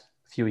the next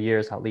few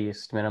years at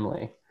least,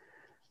 minimally.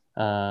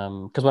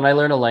 Because when I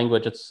learn a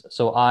language, it's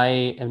so I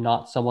am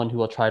not someone who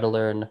will try to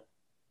learn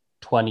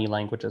 20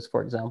 languages,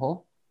 for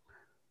example.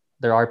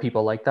 There are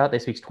people like that. They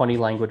speak 20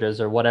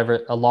 languages or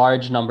whatever, a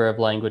large number of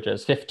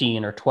languages,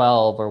 15 or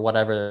 12 or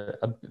whatever,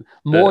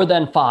 more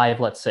than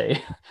five, let's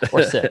say,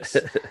 or six.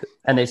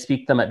 And they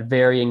speak them at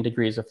varying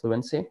degrees of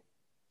fluency,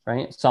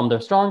 right? Some they're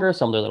stronger,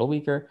 some they're a little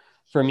weaker.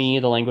 For me,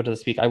 the languages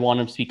I speak, I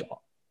want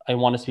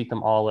to speak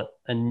them all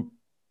and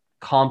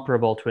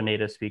comparable to a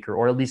native speaker,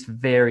 or at least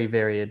very,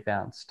 very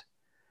advanced.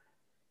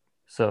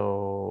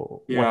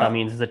 So what that Yeah.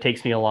 means is it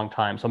takes me a long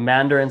time. So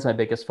Mandarin's my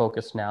biggest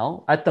focus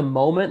now. At the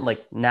moment,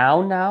 like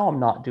now I'm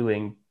not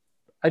doing.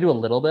 I do a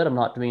little bit. I'm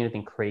not doing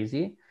anything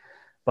crazy.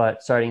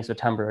 But starting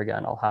September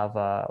again, I'll have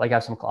I'll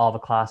have a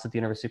class at the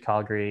University of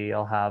Calgary.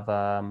 I'll have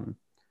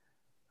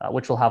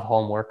which will have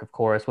homework, of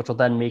course, which will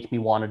then make me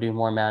want to do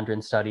more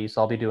Mandarin studies.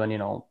 So I'll be doing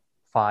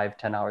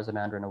 5-10 hours of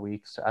Mandarin a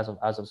week as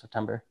of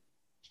September.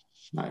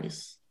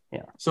 Nice.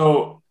 Yeah.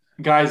 So,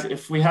 guys,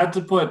 if we had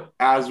to put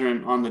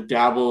Azrin on the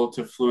dabble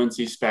to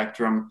fluency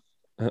spectrum,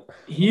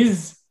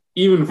 he's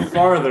even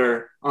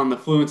farther on the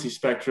fluency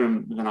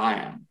spectrum than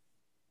I am.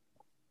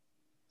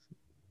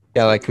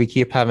 yeah, like we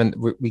keep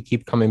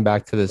coming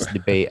back to this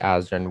debate,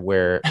 Azrin,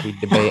 where we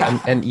debate.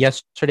 And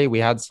yesterday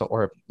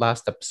or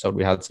last episode,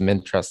 we had some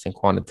interesting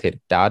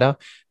quantitative data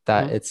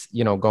that it's,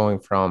 going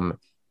from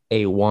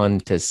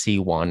A1 to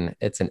C1.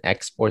 It's an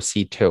X or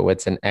C2.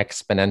 It's an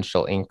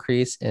exponential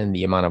increase in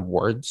the amount of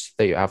words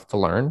that you have to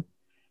learn,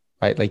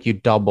 right? Like you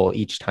double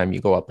each time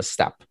you go up a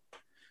step.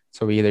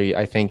 So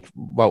I think,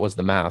 what was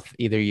the math?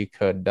 Either you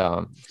could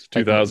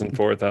 2,000,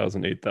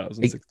 4,000,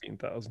 8,000,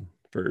 16,000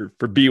 for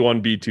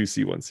B1, B2,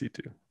 C1,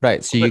 C2.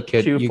 Right. So you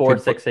could 2, 4,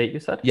 6, 8, you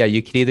said? Yeah,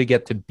 you could either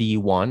get to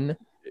B1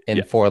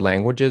 in 4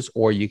 languages,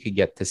 or you could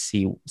get to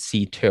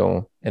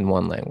C2 in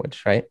 1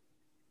 language, right?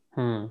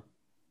 And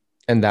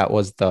that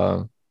was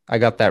I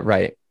got that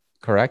right,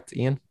 correct,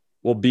 Ian?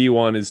 Well,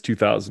 B1 is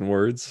 2,000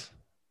 words,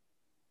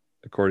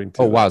 according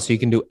to. Oh, wow. So you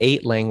can do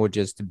 8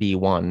 languages to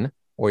B1,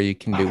 or you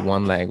can do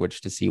 1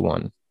 language to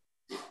C1.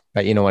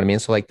 Right? You know what I mean?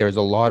 So like there's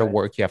a lot of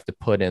work you have to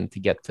put in to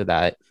get to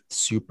that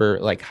super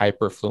like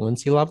hyper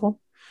fluency level.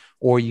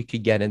 Or you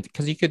could get into,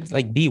 because you could,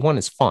 like, B1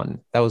 is fun.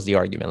 That was the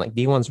argument. Like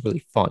B1 is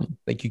really fun.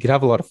 Like you could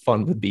have a lot of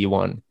fun with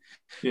B1.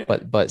 Yeah.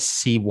 But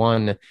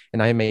C1,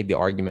 and I made the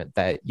argument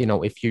that,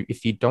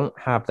 if you don't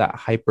have that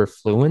hyper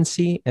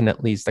fluency in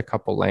at least a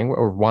couple language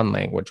or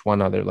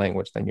one other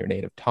language than your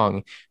native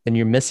tongue, then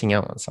you're missing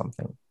out on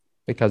something,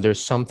 because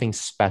there's something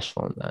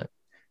special in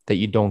that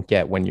you don't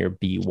get when you're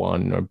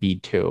B1 or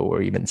B2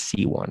 or even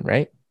C1,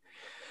 right?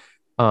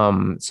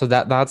 So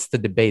that's the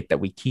debate that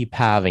we keep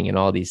having in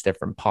all these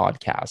different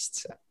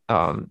podcasts.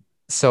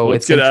 So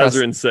let's get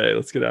Azrin say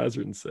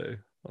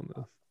on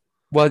this.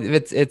 Well,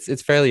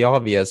 it's fairly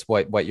obvious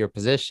what your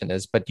position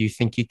is, but do you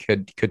think you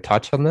could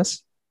touch on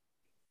this?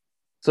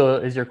 So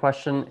is your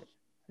question,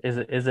 is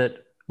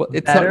it well,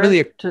 it's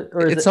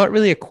not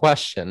really a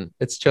question.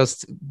 It's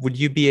just, would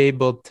you be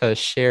able to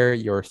share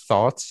your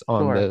thoughts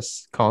on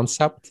this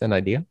concept and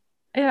idea?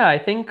 Yeah, I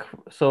think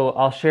so.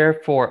 I'll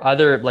share for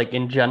other, like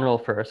in general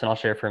first, and I'll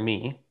share for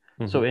me.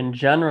 So in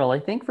general, I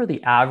think for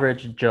the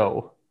average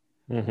Joe,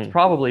 it's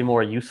probably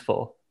more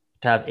useful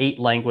to have 8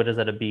 languages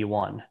at a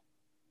B1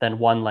 than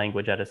 1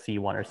 language at a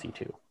C1 or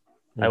C2.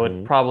 I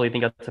would probably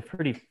think that's a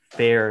pretty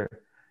fair,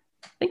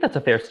 I think that's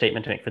a fair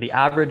statement to make. For the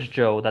average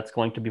Joe, that's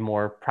going to be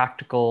more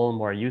practical,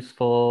 more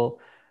useful,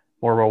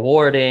 more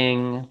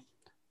rewarding.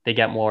 They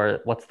get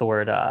more, what's the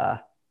word?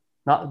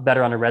 Not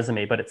better on a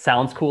resume, but it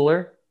sounds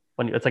cooler.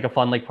 When it's like a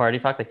fun like party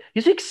fact, like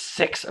you speak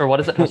 6 or what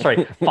is it? Oh,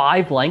 sorry,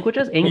 5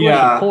 languages, English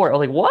and 4. I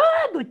was like,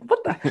 what? Like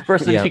what the?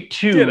 Versus you speak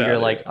 2, you're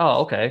like,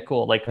 oh, okay,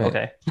 cool. Like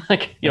okay,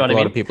 like you know what I mean?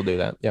 A lot of people do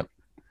that. Yep.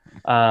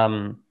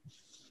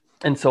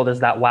 And so there's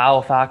that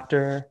wow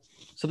factor.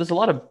 So there's a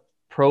lot of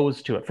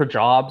pros to it for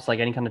jobs, like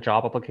any kind of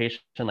job application.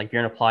 Like if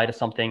you're gonna apply to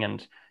something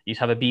and you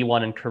have a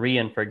B1 in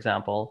Korean, for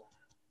example,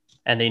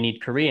 and they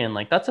need Korean,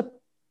 like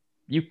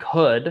you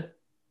could,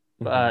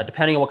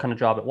 depending on what kind of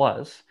job it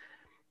was.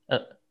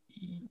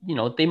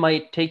 They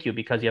might take you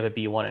because you have a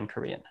B1 in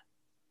Korean.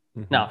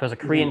 Now, if there's a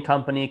Korean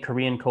company,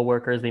 Korean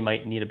coworkers, they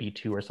might need a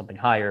B2 or something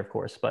higher, of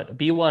course, but a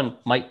B1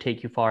 might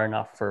take you far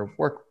enough for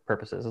work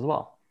purposes as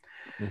well.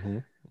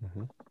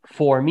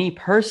 For me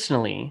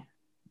personally,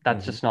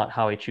 that's just not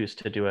how I choose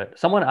to do it.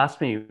 Someone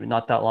asked me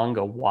not that long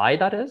ago why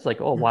that is.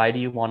 Like, oh, why do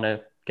you want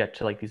to get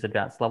to like these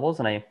advanced levels?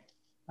 And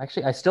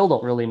I still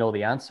don't really know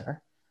the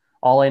answer.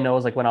 All I know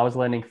is like when I was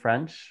learning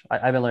French,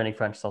 I've been learning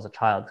French since I was a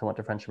child because I went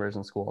to French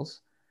immersion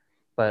schools.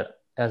 But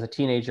as a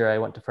teenager, I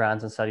went to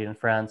France and studied in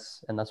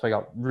France. And that's why I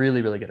got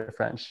really, really good at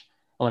French.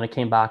 And when I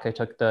came back, I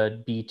took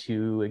the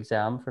B2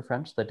 exam for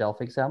French, the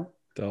DELF exam.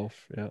 DELF,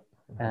 yeah.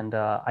 And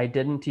I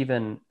didn't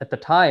even, at the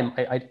time,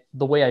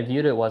 the way I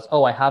viewed it was,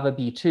 oh, I have a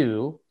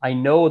B2. I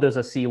know there's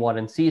a C1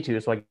 and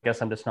C2, so I guess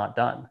I'm just not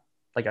done.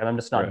 Like I'm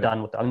just not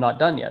done with it. I'm not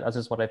done yet. That's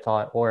just what I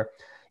thought. Or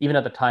even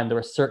at the time, there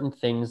were certain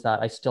things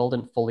that I still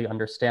didn't fully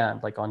understand.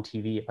 Like on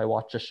TV, if I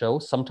watched a show,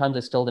 sometimes I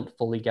still didn't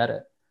fully get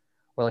it.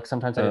 Or like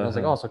sometimes I was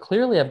like, oh, so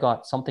clearly I've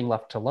got something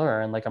left to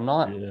learn. Like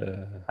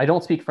I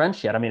don't speak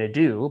French yet. I mean, I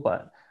do,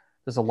 but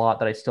there's a lot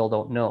that I still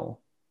don't know.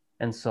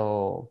 And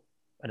so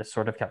I just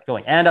sort of kept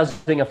going. And I was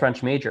doing a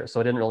French major,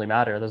 so it didn't really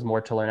matter. There's more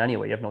to learn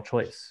anyway. You have no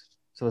choice.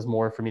 So there's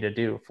more for me to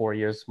do, 4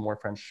 years more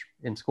French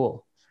in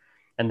school.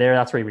 And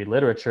that's where you read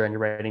literature and you're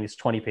writing these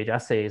 20-page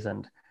essays.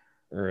 And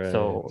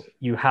so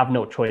you have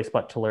no choice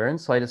but to learn.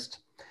 So and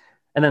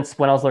then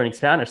when I was learning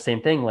Spanish,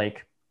 same thing.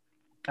 Like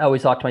I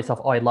always thought to myself,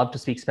 oh, I'd love to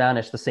speak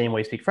Spanish the same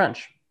way I speak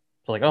French.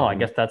 So like, oh, I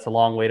guess that's a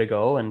long way to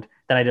go. And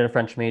then I did a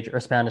French major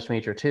or Spanish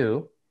major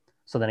too.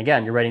 So then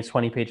again, you're writing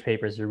 20-page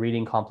papers, you're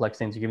reading complex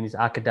things, you're giving these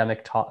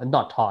academic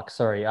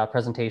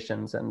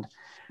presentations. And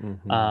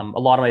a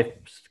lot of my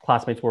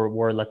classmates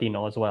were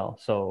Latino as well.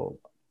 So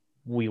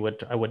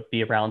I would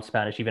be around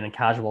Spanish, even in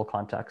casual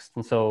context.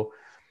 And so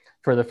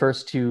for the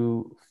first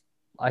 2,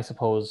 I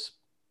suppose,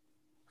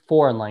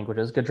 foreign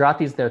languages,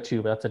 Gujarati's there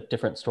too, but that's a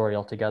different story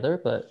altogether.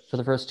 But for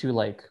the first 2,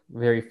 like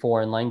very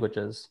foreign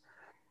languages,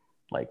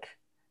 like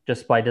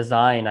just by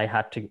design, I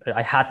had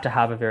to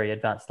have a very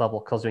advanced level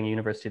because I was doing a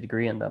university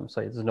degree in them.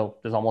 So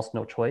there's almost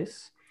no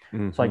choice.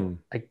 So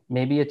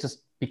maybe it's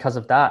just because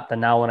of that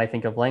now when I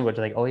think of language,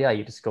 I think, oh yeah,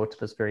 you just go to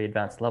this very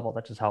advanced level.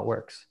 That's just how it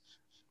works.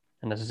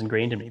 And that's just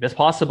ingrained in me. It's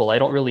possible. I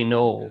don't really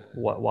know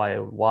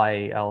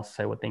why else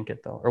I would think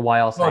it though, or why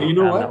else I am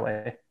that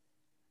way.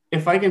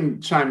 If I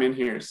can chime in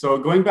here. So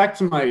going back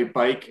to my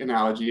bike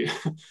analogy,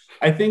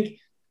 I think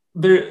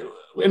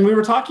and we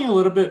were talking a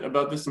little bit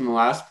about this in the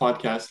last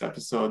podcast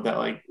episode, that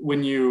like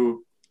when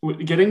you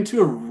getting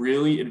to a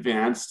really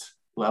advanced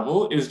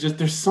level is just,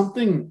 there's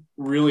something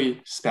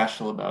really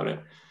special about it.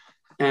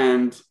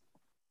 And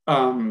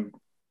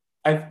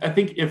I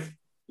think if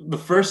the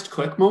first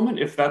click moment,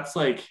 if that's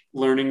like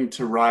learning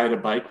to ride a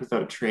bike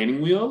without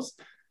training wheels,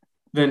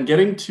 then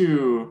getting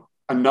to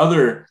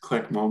another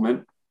click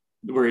moment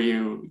where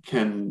you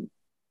can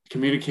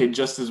communicate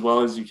just as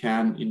well as you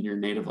can in your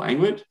native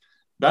language,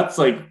 that's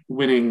like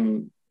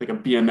winning like a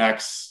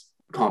BMX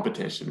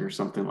competition or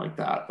something like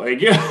that.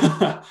 Like,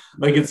 yeah,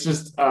 like it's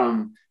just,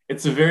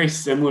 it's a very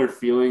similar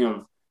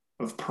feeling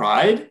of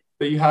pride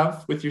that you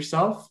have with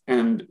yourself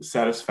and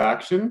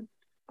satisfaction,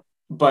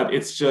 but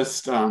it's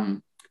just,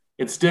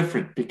 it's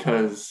different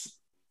because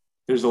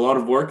there's a lot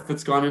of work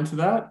that's gone into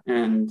that.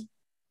 And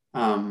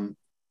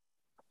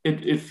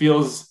it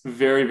feels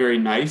very, very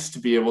nice to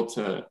be able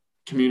to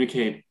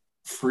communicate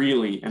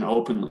freely and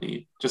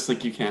openly, just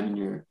like you can in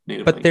your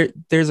native language.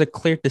 There's a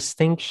clear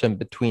distinction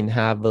between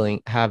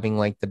having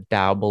like the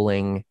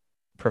dabbling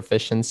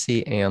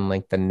proficiency and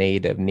like the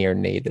near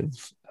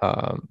native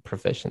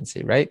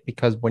proficiency, right?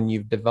 Because when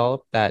you've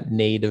developed that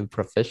native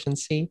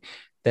proficiency,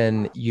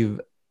 then you've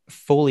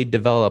fully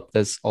developed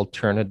this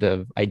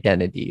alternative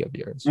identity of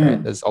yours,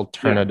 right? This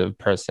alternative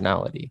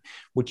personality,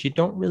 which you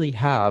don't really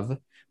have.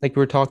 Like we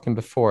were talking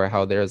before,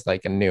 how there's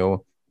like a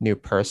new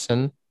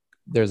person.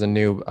 There's a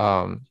new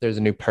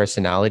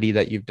personality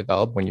that you've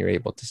developed when you're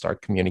able to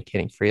start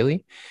communicating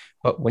freely.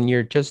 But when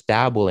you're just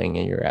dabbling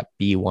and you're at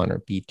B1 or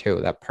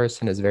B2, that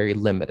person is very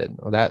limited.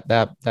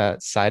 That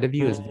side of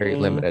you is very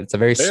limited. It's a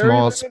very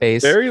small limited?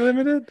 space. Very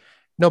limited?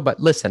 No, but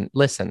listen.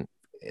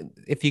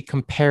 if you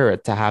compare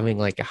it to having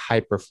like a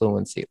hyper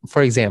fluency,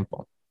 for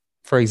example,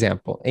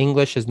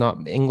 English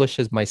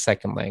is my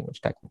second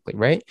language technically,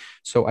 right?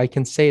 So I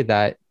can say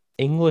that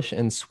English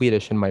and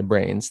Swedish in my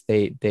brains,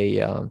 they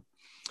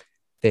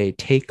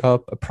take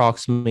up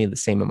approximately the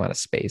same amount of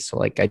space. So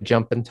like I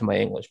jump into my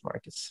English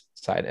markets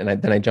side,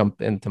 and then I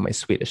jump into my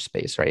Swedish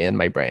space, right, in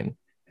my brain,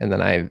 and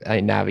then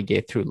I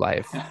navigate through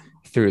life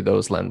through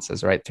those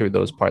lenses, right, through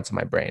those parts of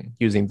my brain,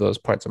 using those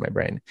parts of my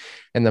brain.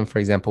 And then, for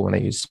example, when I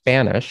use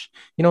Spanish,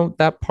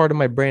 that part of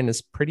my brain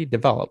is pretty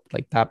developed.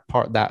 Like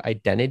that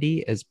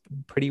identity is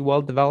pretty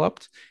well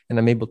developed, and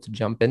I'm able to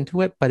jump into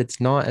it, but it's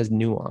not as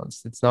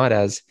nuanced. It's not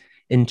as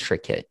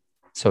intricate,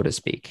 so to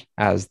speak,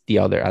 as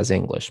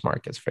English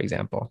markets, for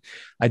example.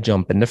 I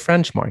jump into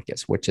French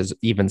markets, which is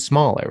even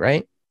smaller,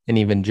 right? And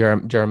even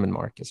German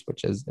markets,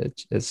 which is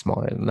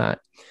smaller than that.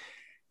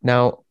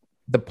 Now,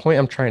 the point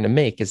I'm trying to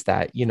make is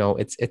that,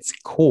 it's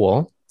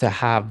cool to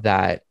have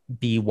that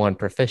B1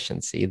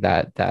 proficiency,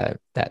 that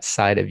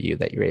side of you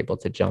that you're able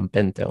to jump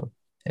into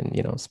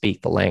and,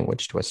 speak the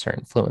language to a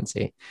certain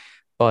fluency.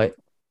 But,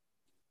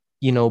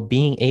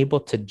 being able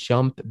to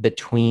jump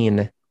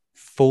between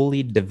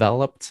fully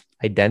developed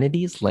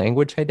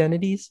language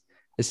identities,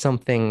 is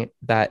something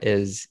that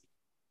is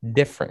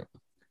different.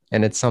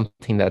 And it's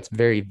something that's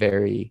very,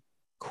 very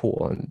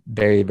cool and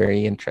very,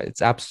 very interesting.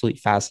 It's absolutely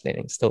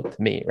fascinating still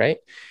to me, right?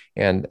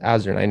 And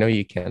Azrin, I know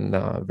you can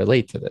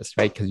relate to this,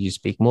 right? Because you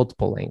speak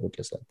multiple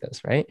languages like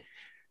this, right?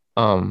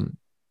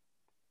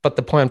 But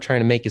the point I'm trying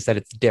to make is that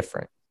it's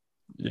different.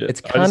 Yeah, it's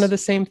kind of the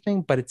same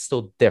thing, but it's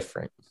still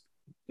different.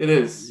 It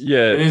is.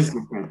 Yeah. It is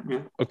different.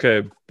 Yeah.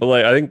 Okay. But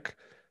like, I think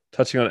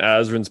touching on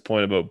Azrin's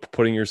point about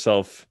putting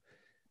yourself,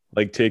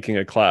 like taking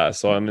a class.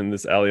 So I'm in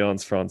this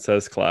Alliance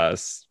Française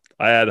class.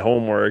 I had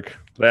homework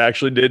that I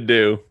actually did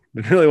do.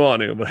 Didn't really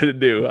want to, but I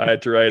did do. I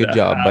had to write Good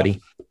job, buddy.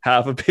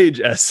 half a page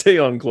essay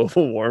on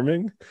global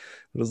warming.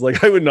 It was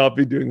like, I would not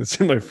be doing this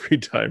in my free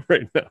time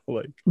right now.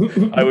 Like,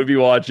 I would be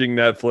watching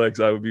Netflix.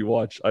 I'd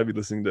be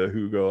listening to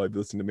Hugo. I'd be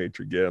listening to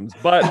Maitre Gims.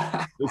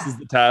 But this is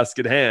the task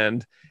at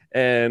hand.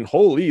 And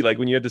holy, like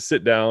when you had to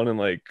sit down and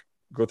like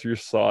go through your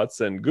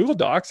thoughts, and Google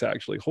Docs,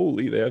 actually,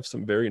 holy, they have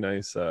some very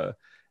nice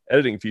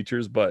editing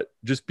features. But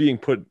just giving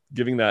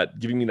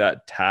me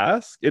that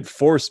task, it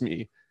forced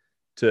me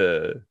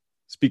to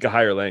speak a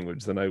higher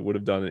language than I would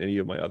have done in any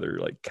of my other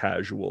like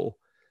casual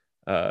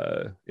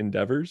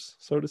endeavors,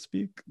 so to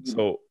speak.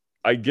 So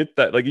I get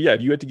that. Like, yeah,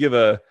 if you had to give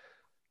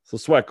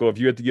Sweco, if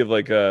you had to give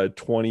like a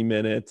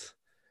 20-minute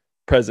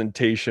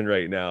presentation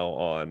right now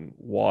on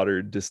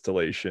water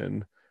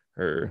distillation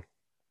or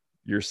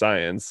your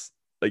science,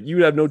 like you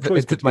would have no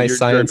choice. My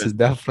science is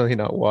definitely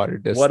not water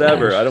distillation.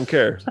 Whatever, I don't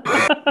care.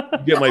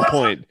 You get my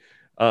point.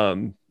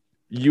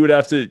 You would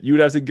have to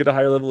get a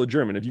higher level of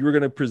German if you were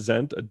going to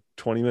present a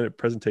 20-minute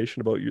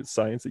presentation about your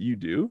science that you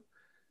do.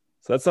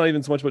 So that's not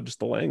even so much about just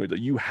the language.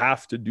 Like, you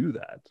have to do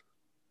that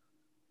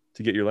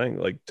to get your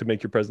language, like to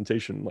make your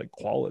presentation like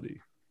quality.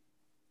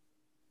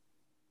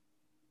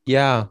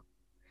 Yeah.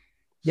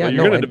 So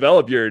you're going to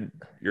develop your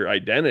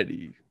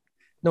identity.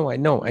 No, I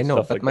know.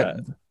 But like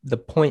the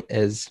point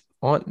is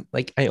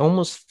I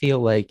almost feel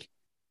like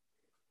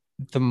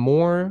the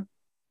more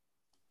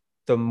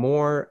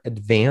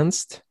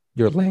advanced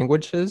your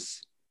language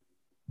is,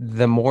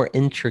 the more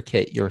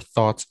intricate your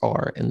thoughts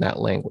are in that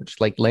language.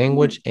 Like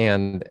language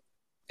and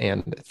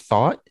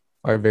thought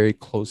are very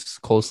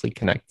closely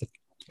connected.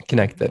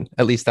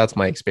 At least that's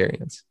my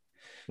experience.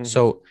 Mm-hmm.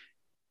 So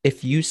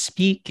if you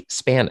speak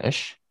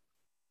Spanish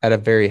at a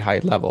very high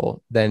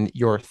level, then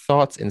your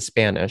thoughts in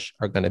Spanish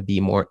are going to be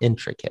more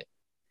intricate.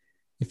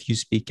 If you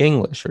speak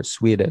English or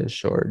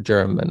Swedish or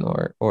German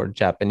or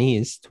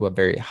Japanese to a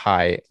very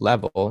high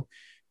level,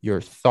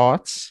 your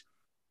thoughts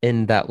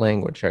in that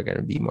language are going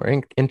to be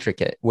more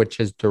intricate, which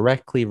is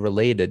directly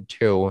related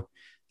to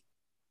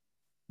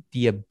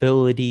the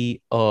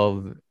ability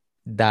of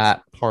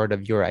that part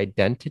of your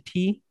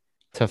identity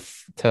to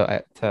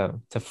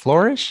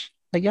flourish,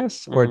 I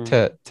guess, or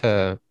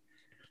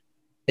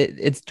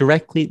it's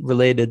directly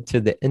related to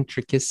the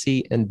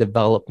intricacy and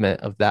development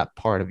of that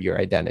part of your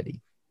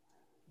identity.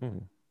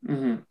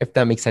 Mm-hmm. If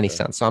that makes any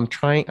sense. So I'm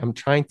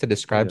trying to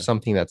describe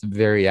something that's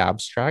very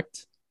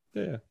abstract,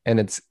 and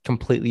it's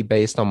completely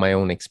based on my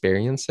own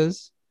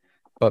experiences.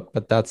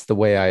 But that's the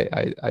way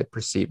I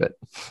perceive it.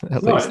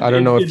 At least I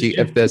don't know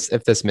if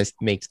this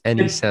makes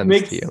any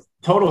sense to you.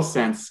 Total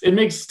sense. It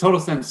makes total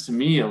sense to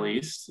me, at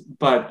least.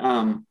 But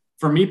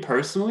for me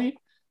personally,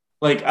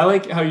 like I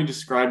like how you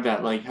described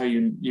that, like how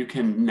you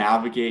can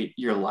navigate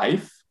your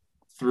life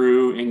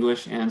through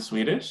English and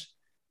Swedish.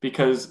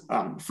 Because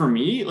for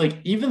me, like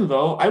even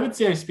though I would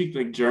say I speak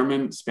like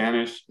German,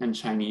 Spanish, and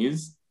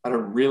Chinese at a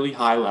really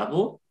high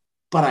level,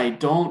 but I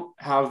don't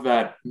have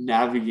that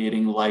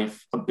navigating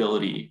life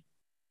ability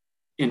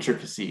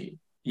intricacy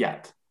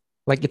yet.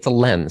 Like it's a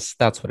lens.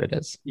 That's what it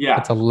is. Yeah.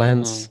 It's a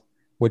lens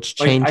which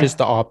changes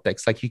the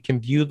optics. Like you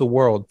can view the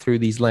world through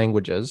these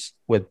languages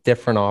with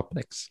different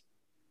optics.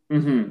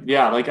 Mm-hmm.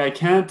 Yeah. Like I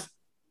can't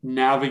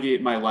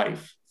navigate my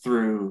life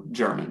through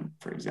German,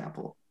 for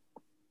example.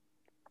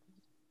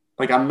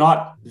 Like I'm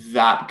not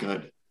that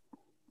good.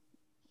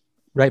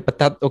 Right,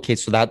 but okay,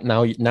 so that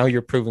now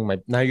you're proving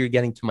now you're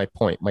getting to my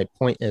point. My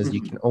point is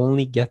you can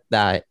only get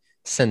that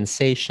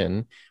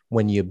sensation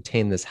when you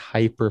obtain this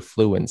hyper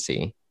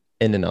fluency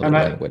in another And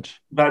language.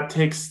 that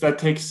takes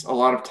a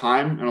lot of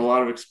time and a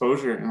lot of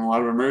exposure and a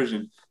lot of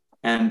immersion.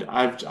 And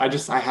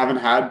I haven't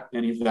had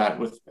any of that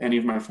with any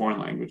of my foreign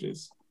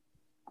languages.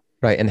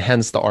 Right, and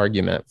hence the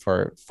argument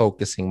for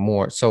focusing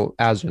more. So,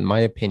 Azrin,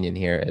 my opinion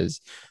here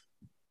is,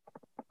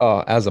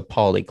 as a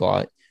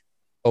polyglot,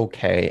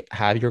 okay,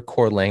 have your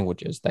core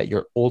languages that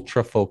you're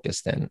ultra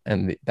focused in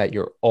and that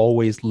you're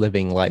always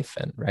living life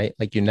in, right?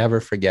 Like you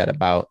never forget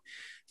about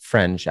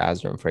French,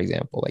 Azrin, for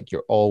example. Like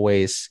you're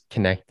always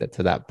connected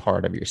to that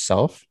part of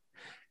yourself.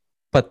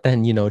 But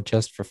then,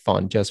 just for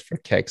fun, just for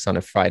kicks on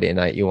a Friday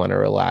night, you want to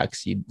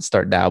relax, you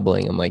start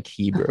dabbling in like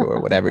Hebrew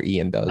or whatever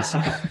Ian does.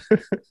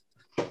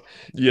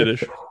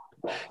 Yiddish.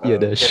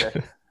 Yiddish.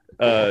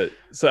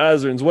 So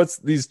Azrins, what's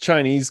these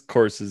Chinese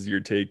courses you're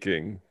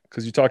taking?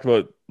 Because you talked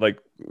about like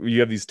you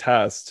have these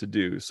tasks to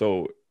do.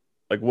 So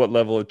like what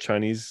level of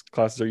Chinese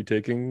classes are you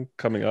taking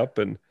coming up?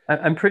 And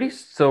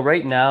so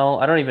right now,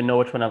 I don't even know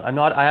which one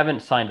I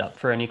haven't signed up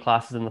for any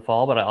classes in the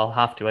fall, but I'll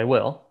have to. I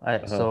will.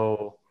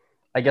 So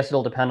I guess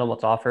it'll depend on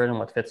what's offered and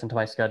what fits into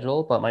my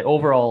schedule. But my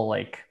overall,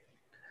 like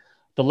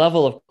the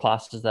level of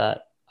classes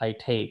that I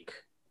take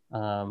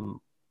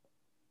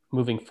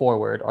moving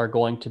forward are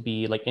going to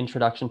be like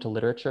introduction to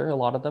literature. A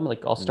lot of them,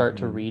 like I'll start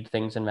to read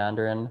things in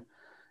Mandarin.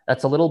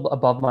 That's a little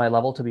above my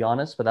level, to be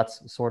honest, but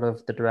that's sort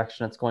of the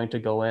direction it's going to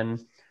go in.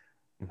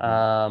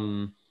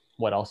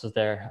 What else is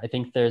there? I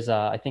think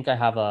I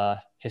have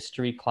a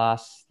history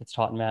class that's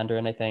taught in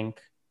Mandarin. I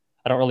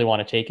don't really want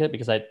to take it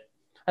because I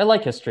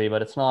like history,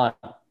 but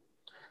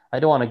I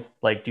don't want to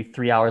like do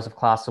 3 hours of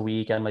class a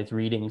week and like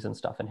readings and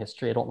stuff in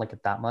history. I don't like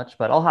it that much,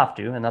 but I'll have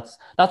to. And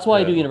that's why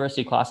I do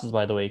university classes,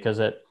 by the way, because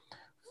it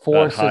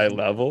forces high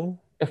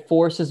level. It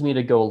forces me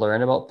to go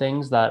learn about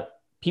things that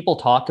people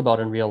talk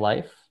about in real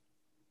life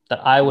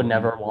that I would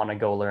never want to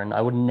go learn.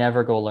 I would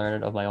never go learn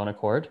it of my own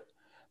accord.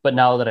 But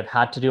now that I've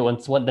had to do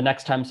it, when the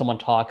next time someone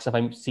talks, if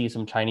I see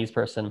some Chinese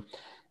person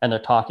and they're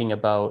talking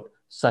about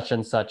such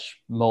and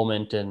such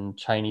moment in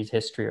Chinese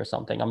history or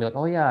something, I'll be like,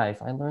 oh yeah,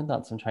 I learned that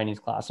in some Chinese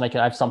class, and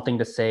I have something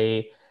to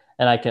say,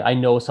 and I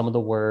know some of the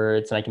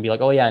words, and I can be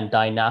like, oh yeah, in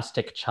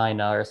dynastic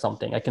China or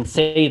something, I can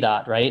say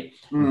that, right?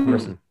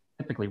 Versus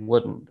typically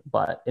wouldn't,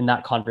 but in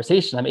that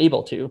conversation, I'm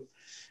able to.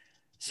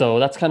 So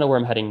that's kind of where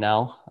I'm heading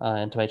now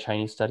into my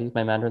Chinese studies,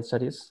 my Mandarin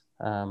studies.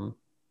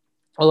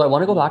 Although I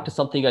want to go back to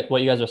something like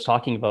what you guys were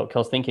talking about, because I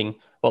was thinking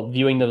about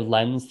viewing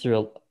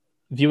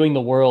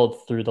the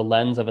world through the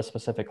lens of a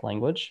specific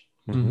language.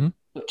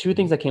 Two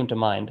things that came to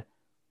mind.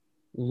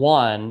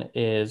 One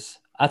is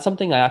that's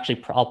something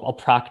I'll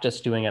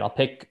practice doing it. I'll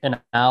pick an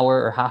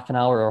hour or half an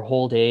hour or a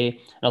whole day,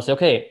 and I'll say,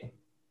 okay,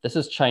 this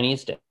is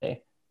Chinese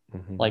day.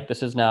 Like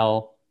this is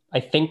now, I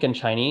think in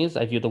Chinese,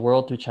 I view the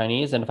world through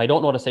Chinese. And if I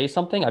don't know how to say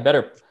something, I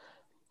better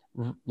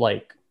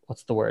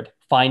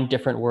find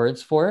different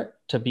words for it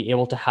to be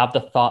able to have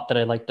the thought that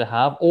I like to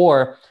have,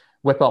 or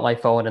whip out my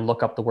phone and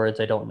look up the words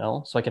I don't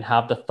know so I can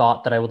have the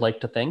thought that I would like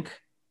to think.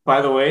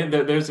 By the way,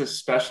 there's a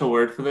special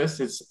word for this.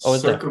 It's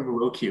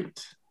circumlocute.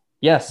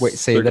 Yes. Wait,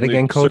 say that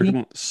again,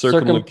 Cody.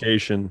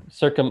 Circumlocution.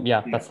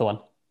 Yeah, that's the one.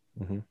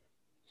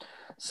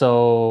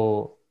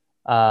 So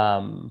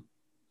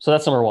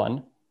that's number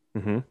one.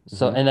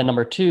 So, and then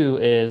number two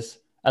is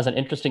as an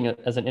interesting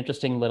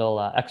little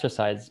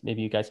exercise.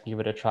 Maybe you guys can give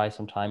it a try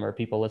sometime, or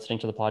people listening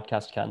to the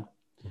podcast can.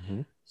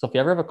 So if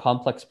you ever have a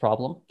complex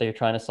problem that you're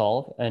trying to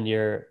solve and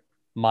your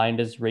mind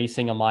is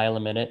racing a mile a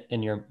minute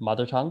in your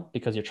mother tongue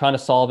because you're trying to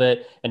solve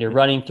it and you're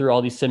running through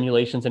all these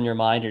simulations in your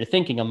mind, and you're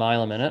thinking a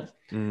mile a minute,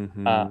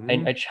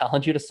 I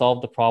challenge you to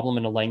solve the problem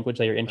in a language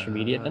that you're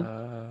intermediate in.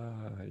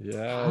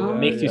 It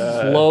makes you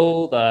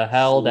slow the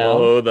hell down.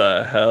 Slow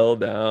the hell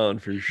down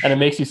for sure. And it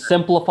makes you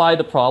simplify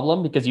the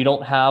problem because you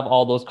don't have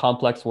all those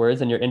complex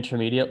words in your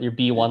intermediate, your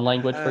B1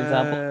 language, for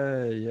example.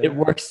 It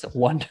works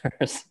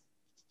wonders.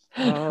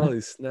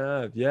 Holy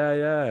snap.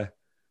 Yeah.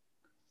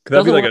 Could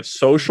that be like a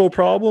social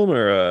problem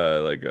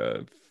or like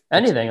a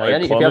anything?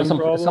 If you have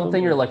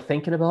something you're like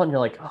thinking about and you're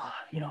like, oh,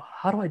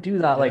 how do I do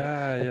that? Like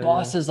the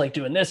boss is like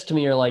doing this to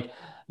me, or like,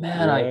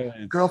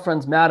 man,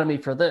 girlfriend's mad at me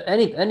for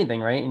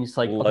anything, right? And it's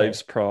like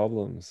life's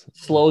problems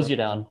slows you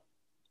down.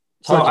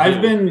 So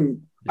I've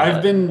been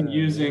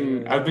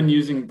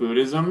using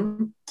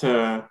Buddhism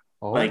to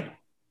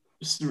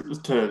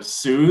to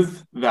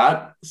soothe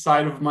that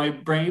side of my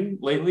brain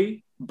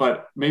lately,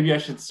 but maybe I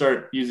should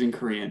start using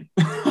Korean.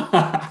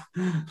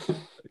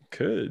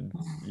 Could.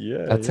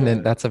 Yeah.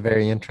 That's a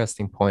very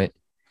interesting point.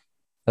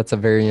 That's a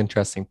very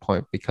interesting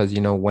point because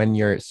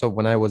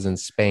when I was in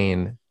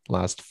Spain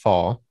last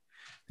fall,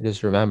 I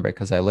just remember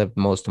because I lived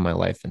most of my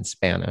life in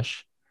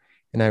Spanish,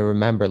 and I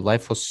remember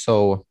life was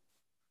so,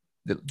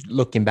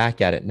 looking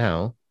back at it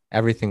now,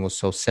 everything was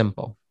so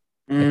simple.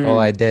 Like all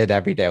I did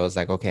every day was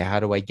like, okay, how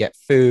do I get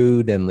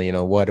food? And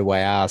what do I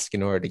ask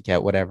in order to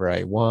get whatever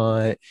I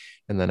want?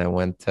 And then I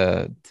went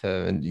to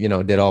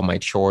did all my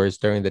chores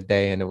during the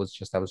day. And I was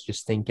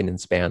just thinking in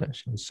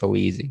Spanish. It was so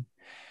easy.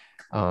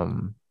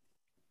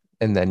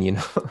 And then,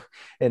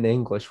 in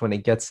English, when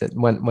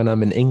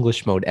I'm in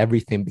English mode,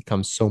 everything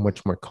becomes so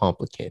much more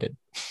complicated.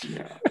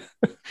 Yeah.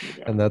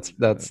 And that's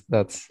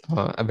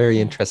a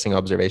very interesting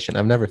observation.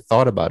 I've never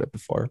thought about it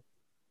before,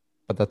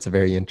 but that's a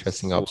very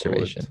interesting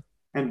observation.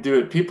 And do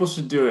it. People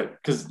should do it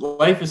because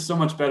life is so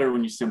much better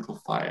when you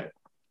simplify it.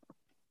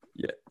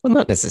 Yeah. Well,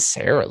 not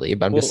necessarily,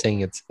 but I'm just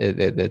saying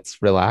it's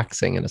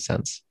relaxing in a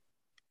sense.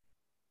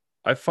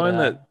 I find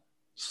that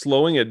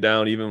slowing it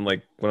down, even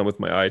like when I'm with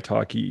my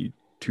italki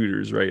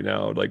tutors right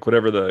now, like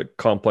whatever the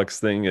complex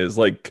thing is,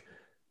 like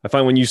I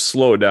find when you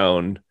slow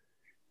down,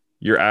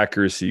 your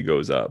accuracy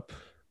goes up.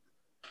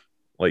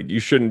 Like you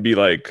shouldn't be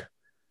like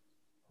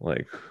was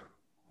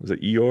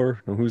it Eeyore?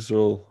 No, who's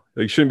so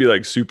like you shouldn't be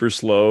like super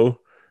slow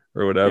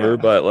or whatever,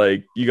 but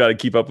like you got to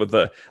keep up with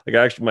the like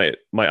actually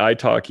my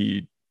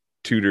italki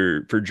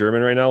tutor for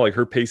German right now, like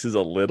her pace is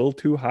a little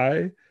too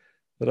high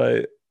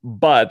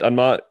but I'm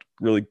not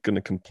really going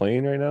to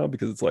complain right now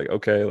because it's like,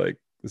 okay, like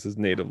this is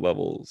native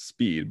level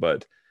speed,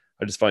 but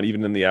I just find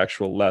even in the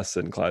actual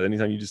lesson class,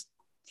 anytime you just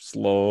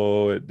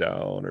slow it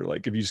down or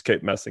like if you just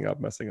keep messing up,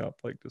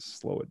 like just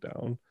slow it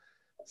down.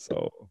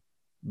 So,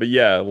 but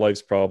yeah,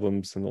 life's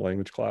problems in the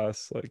language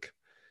class, like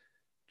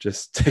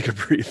just take a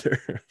breather,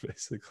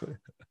 basically.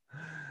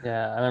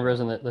 Yeah, I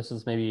remember this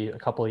is maybe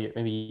maybe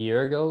a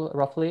year ago,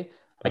 roughly.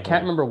 I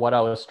can't remember what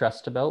I was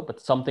stressed about, but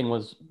something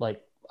was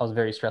like, I was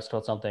very stressed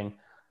about something.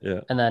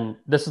 Yeah. And then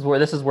this is where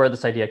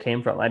this idea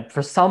came from. And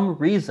for some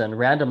reason,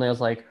 randomly, I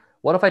was like,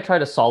 what if I try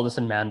to solve this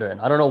in Mandarin?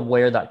 I don't know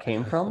where that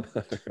came from,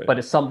 but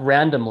it's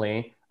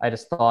randomly, I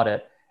just thought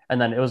it.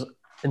 And then it was,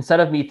 instead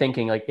of me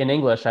thinking like in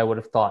English, I would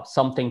have thought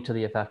something to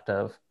the effect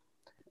of,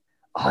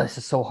 oh, this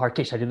is so hard.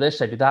 Okay, should I do this?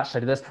 Should I do that? Should I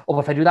do this? Oh,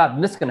 if I do that, then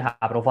this is going to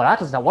happen. Oh, if that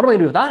doesn't happen, what am I going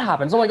to do if that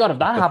happens? Oh my God, if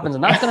that happens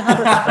and that's going to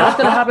happen, and that's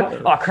going to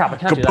happen. Oh crap, I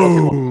can't do that.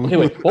 Okay,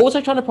 wait, what was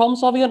I trying to problem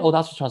solve again? Oh,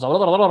 that's what I was trying to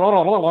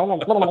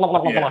solve.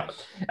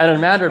 And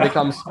then Mandarin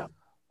becomes,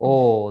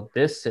 oh,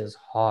 this is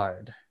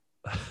hard.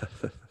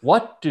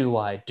 What do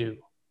I do?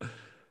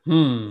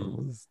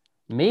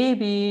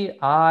 Maybe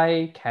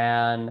I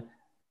can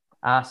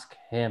ask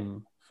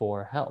him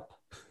for help.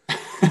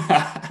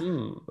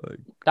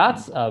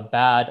 That's a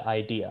bad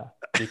idea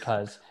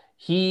because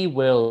he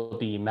will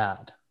be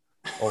mad.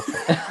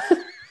 Okay.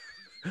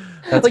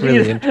 That's like,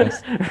 really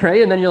interesting.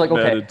 Right? And then you're like,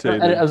 okay.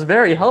 And it was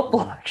very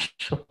helpful,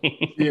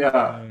 actually.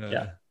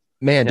 Yeah.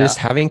 Man, just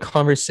having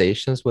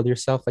conversations with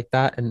yourself like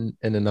that in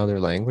another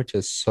language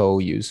is so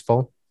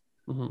useful.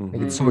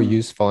 Like it's so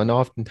useful. And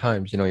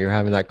oftentimes, you're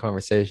having that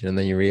conversation and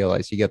then you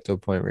realize you get to a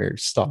point where you're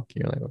stuck.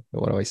 You're like,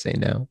 what do I say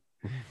now?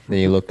 Then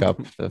you look up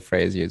the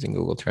phrase using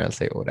Google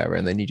Translate or whatever,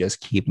 and then you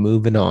just keep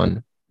moving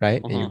on,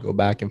 right? And you go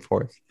back and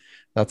forth.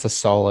 That's a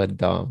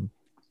solid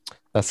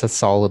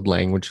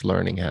language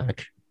learning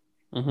hack,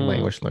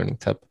 language learning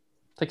tip.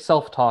 It's like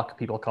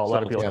self-talk. A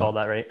lot of people call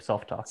that, right?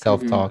 Self-talk.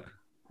 Self-talk.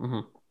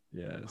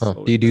 Yeah.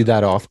 Do you do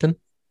that often?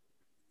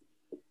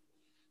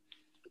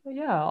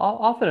 Yeah,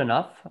 often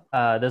enough.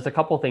 There's a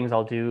couple things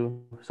I'll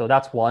do. So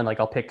that's one, like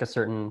I'll pick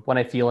when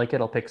I feel like it,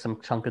 I'll pick some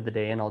chunk of the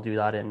day and I'll do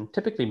that in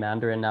typically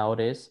Mandarin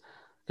nowadays.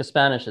 Because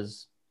Spanish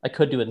I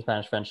could do it in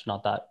Spanish, French,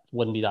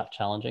 wouldn't be that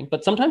challenging.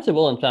 But sometimes I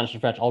will in Spanish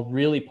and French. I'll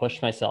really push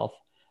myself.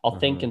 I'll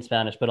think in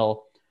Spanish, but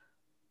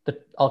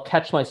I'll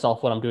catch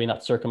myself when I'm doing that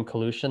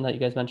circumcollusion that you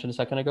guys mentioned a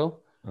second ago.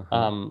 Like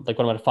when I'm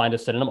going to find a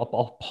synonym,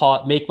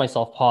 I'll make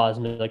myself pause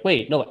and be like,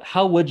 wait, no,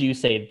 how would you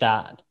say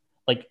that?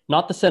 Like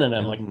not the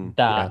synonym, like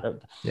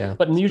that. Yeah.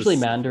 But usually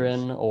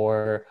Mandarin,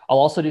 or I'll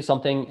also do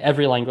something,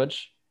 every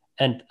language.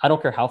 And I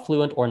don't care how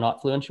fluent or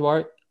not fluent you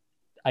are.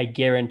 I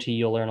guarantee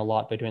you'll learn a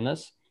lot by doing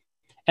this.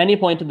 Any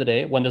point in the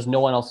day when there's no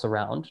one else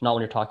around, not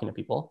when you're talking to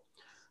people,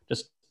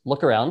 just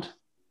look around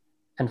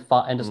and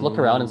just look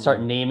around and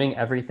start naming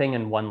everything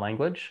in one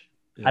language.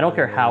 Yeah. I don't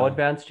care how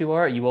advanced you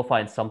are, you will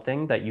find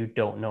something that you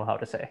don't know how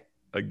to say.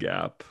 A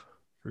gap.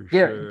 For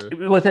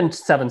sure. Within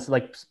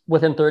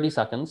 30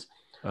 seconds.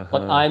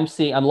 But I'm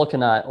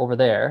looking at over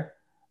there,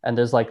 and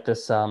there's like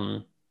this,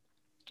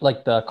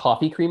 like the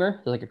coffee creamer.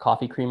 There's like a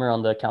coffee creamer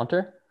on the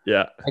counter.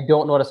 Yeah. I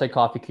don't know how to say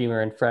coffee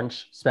creamer in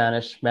French,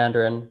 Spanish,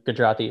 Mandarin,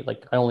 Gujarati.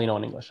 Like I only know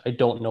in English. I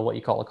don't know what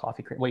you call a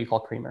coffee creamer, what you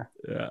call creamer.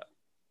 Yeah.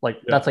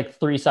 That's like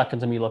 3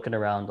 seconds of me looking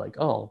around like,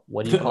 oh,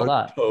 what do you call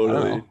that?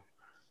 Totally.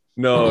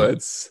 No,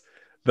 it's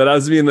that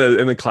has to be in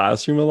the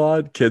classroom a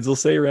lot. Kids will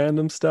say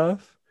random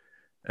stuff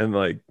and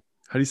like,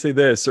 how do you say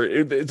this? Or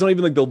it's not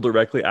even like they'll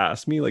directly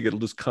ask me, like it'll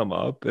just come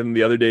up. And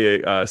the other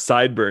day,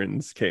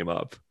 sideburns came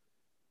up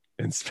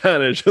in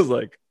Spanish. I was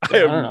like, I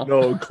have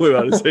no clue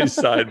how to say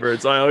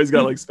sideburns. I always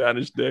got like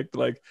Spanish dick,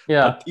 like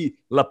la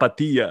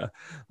patilla. I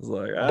was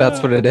like,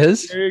 that's what it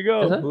is. There you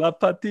go, la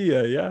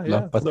patilla. Yeah,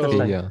 la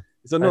patilla.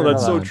 So no,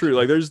 that's so true.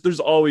 Like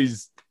there's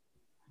always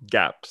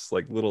gaps,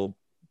 like little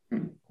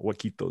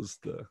huequitos.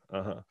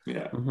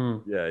 Yeah.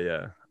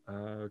 Yeah.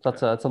 Okay.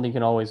 That's something you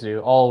can always do.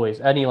 Always,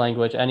 any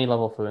language, any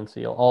level of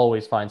fluency, you'll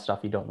always find stuff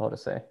you don't know to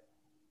say.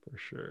 For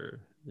sure.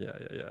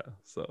 Yeah.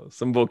 So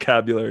some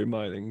vocabulary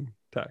mining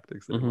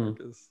tactics there, Mhm.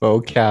 Marcus.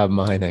 Vocab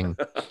mining.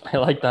 I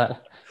like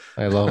that.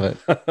 I love it.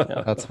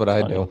 Yeah. That's what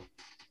I Funny. do.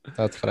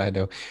 That's what I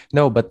do.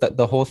 No, but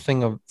the whole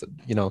thing of,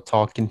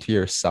 talking to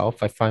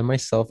yourself, I find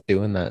myself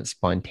doing that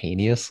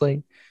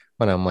spontaneously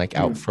when I'm like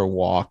out for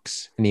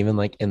walks and even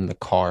like in the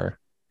car.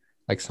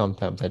 Like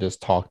sometimes I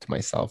just talk to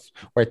myself,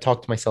 or I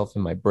talk to myself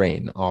in my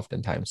brain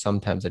oftentimes.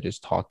 Sometimes I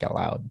just talk out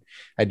loud.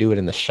 I do it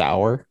in the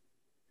shower.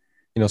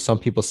 Some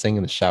people sing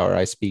in the shower.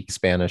 I speak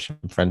Spanish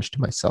and French to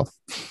myself.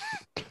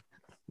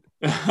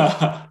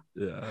 Yeah.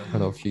 I don't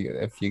know if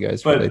you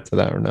guys But- relate to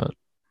that or not.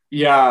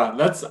 Yeah,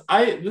 that's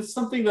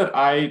something that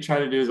I try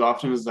to do as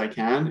often as I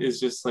can, is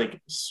just like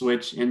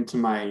switch into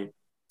my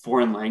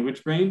foreign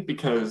language brain,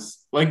 because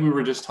like we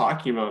were just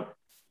talking about,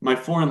 my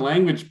foreign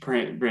language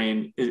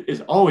brain is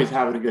always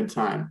having a good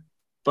time,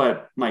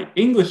 but my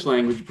English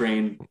language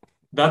brain,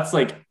 that's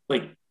like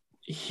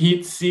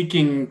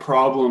heat-seeking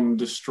problem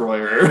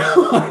destroyer.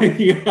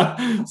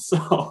 Yeah.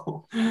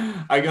 So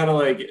I gotta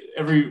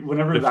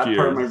whenever Shift that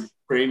part of my gears.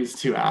 brain is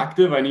too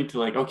active, I need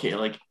to okay,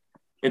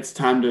 it's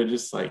time to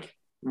just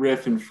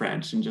riff in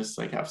French and just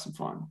have some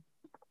fun.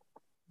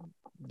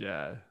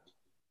 Yeah.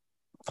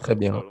 Très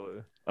bien.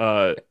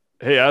 Totally.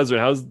 Hey Azrin,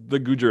 how's the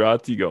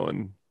Gujarati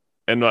going?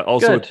 And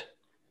also Good.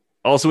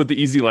 also with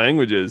the easy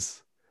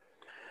languages.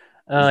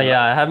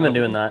 Yeah, I haven't been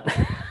doing that.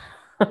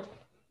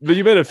 But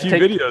you made a few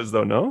Take- videos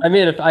though, no?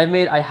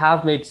 I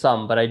have made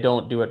some, but I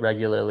don't do it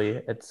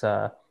regularly. It's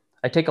I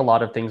take a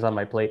lot of things on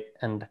my plate,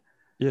 and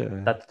Yeah.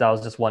 that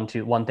was just one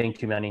thing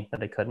too many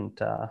that I couldn't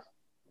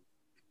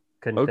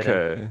fit in.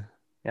 Okay.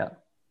 Yeah.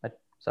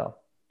 So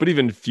But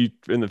even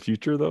in the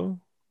future though?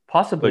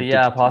 possibly, Like, to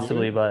yeah, continue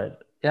possibly, it?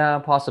 but yeah,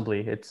 possibly.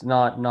 It's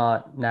not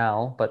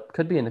now, but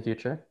could be in the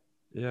future.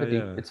 Yeah, Could be.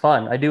 yeah. It's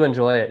fun. I do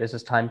enjoy it. It's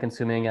just time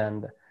consuming,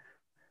 and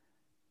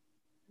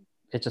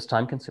it's just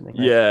time consuming.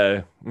 Right?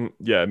 Yeah.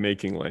 Yeah,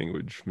 making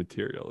language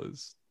material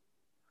is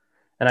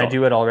And I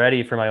do it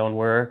already for my own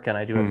work, and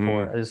I do it Mhm.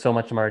 for, there's so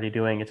much I'm already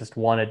doing. It's just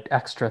one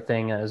extra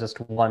thing, and it's just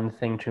one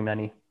thing too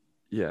many.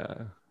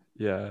 yeah.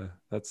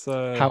 That's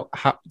How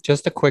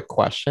just a quick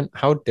question.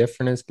 How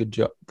different is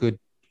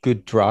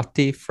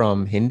Gujarati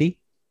from Hindi?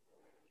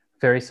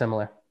 Very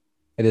similar,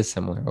 It is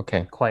similar.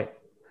 Okay. quite.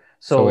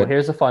 So So it-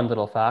 here's a fun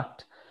little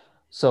fact.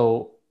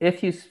 So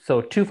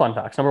two fun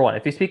facts. Number one,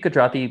 if you speak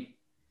Gujarati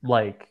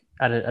like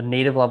at a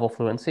native level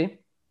fluency,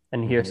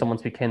 and hear Mhm. someone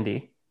speak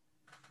Hindi,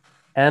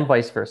 and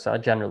vice versa,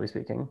 generally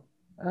speaking,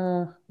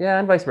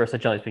 and vice versa,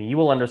 generally speaking, you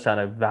will understand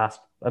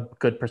a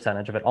good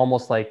percentage of it,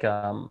 almost like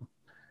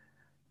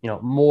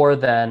more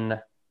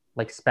than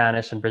like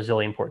Spanish and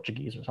Brazilian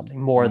Portuguese or something.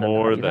 More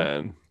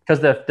than. because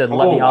the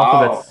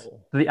wow.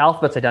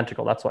 alphabet's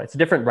identical. That's why it's a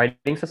different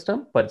writing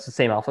system, but it's the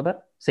same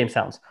alphabet, same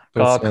sounds.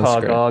 So Ga, it's ka,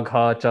 Sanskrit. ga,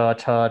 cha, cha,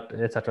 cha,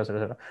 etc.,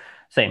 etc.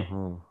 Same.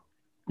 Mhm.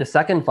 The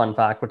second fun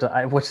fact,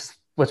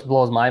 which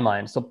blows my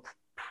mind. So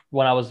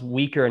when I was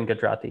weaker in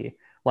Gujarati,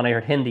 when I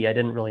heard Hindi, I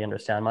didn't really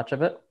understand much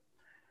of it.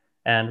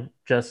 And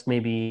just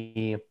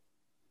maybe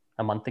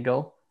a month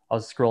ago, I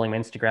was scrolling my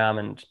Instagram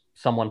and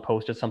someone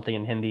posted something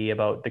in Hindi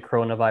about the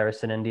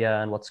coronavirus in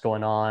India and what's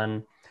going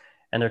on.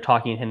 And they're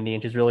talking in Hindi,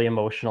 and she's really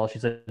emotional.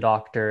 She's a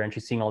doctor, and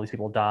she's seeing all these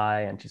people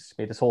die, and she's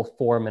made this whole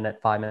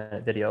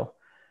 5-minute video.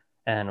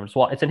 And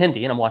it's in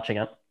Hindi, and I'm watching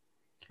it.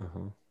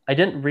 Mhm. I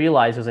didn't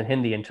realize it was in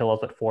Hindi until I was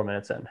about 4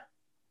 minutes in.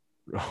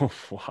 Oh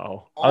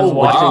wow. I was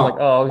watching wow. like,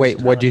 oh, Wait,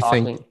 she's what do you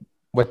talking. think?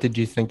 What did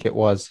you think it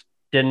was?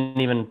 Didn't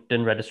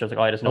register. I was like,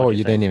 oh, I just know. Oh, what she's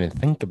you saying. didn't even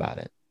think about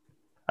it.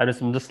 I'm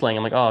just slaying.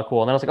 I'm like, oh,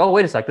 cool. And then I was like, oh,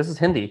 wait a sec, this is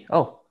Hindi.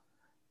 Oh,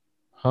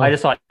 Huh. I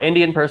just saw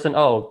Indian person.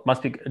 Oh,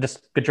 must be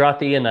just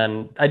Gujarati. And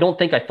then I don't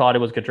think I thought it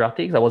was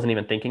Gujarati because I wasn't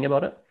even thinking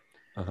about it.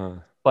 Uh-huh.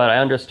 But I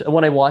understood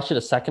when I watched it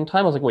a second time.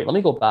 I was like, wait, let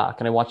me go back.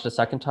 And I watched it a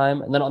second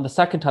time. And then on the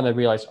second time, I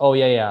realized, oh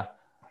yeah,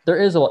 there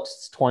is about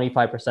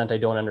 25% I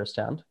don't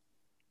understand.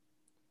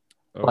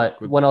 Oh, But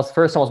good. when I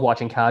was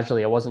watching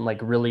casually, I wasn't like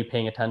really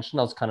paying attention.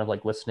 I was kind of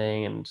like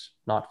listening and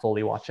not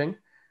fully watching.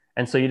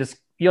 And so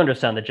you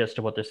understand the gist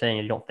of what they're saying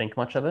and you don't think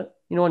much of it.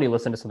 When you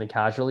listen to something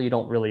casually, you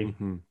don't really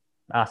Mhm.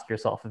 ask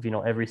yourself if you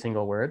know every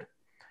single word.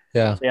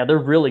 Yeah. So yeah, they're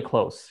really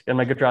close. And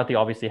my Gujarati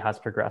obviously has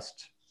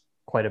progressed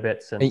quite a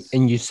bit since.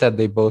 And you said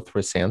they both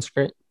were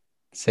Sanskrit?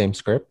 Same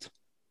script?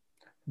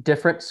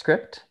 Different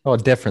script, Oh,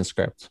 different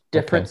script.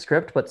 different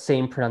script, but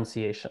same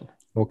pronunciation.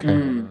 Okay.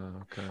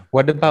 Mm. Okay.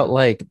 What about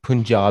like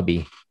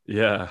Punjabi?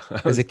 Yeah. I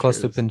Is was it close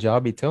to curious.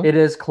 Punjabi too? It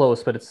is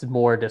close, but it's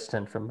more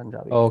distant from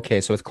Punjabi. Oh, okay,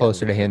 so it's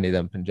closer to Hindi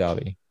than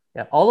Punjabi.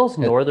 Yeah, all those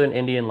It- northern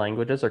Indian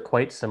languages are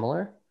quite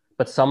similar,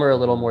 but some are a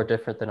little Mhm. more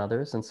different than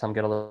others, and some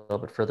get a little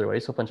bit further away.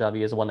 So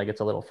Punjabi is the one that gets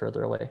a little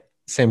further away.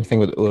 Same thing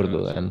with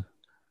Urdu then.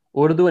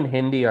 Urdu and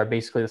Hindi are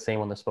basically the same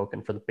when they're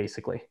spoken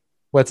basically.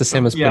 Well, it's the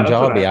same as Yeah, that's what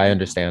Punjabi, I- I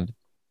understand.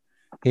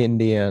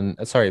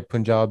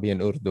 Punjabi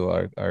and Urdu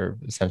are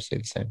essentially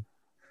the same.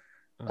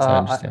 As I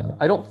understand.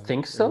 I don't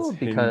think so It's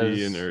because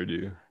Hindi and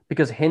Urdu.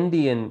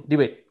 Hindi and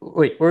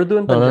wait, Urdu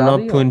and No,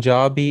 Punjabi? or-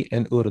 Punjabi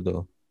and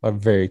Urdu. are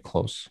very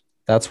close.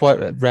 That's what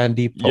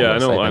Randeep told Yeah,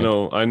 us. I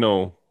think.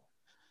 know.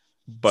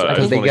 But I I think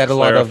just they want to get a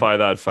lot of clarify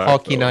that fact.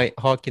 Hockey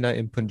though. night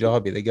in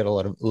Punjabi. They get a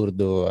lot of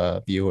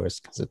Urdu viewers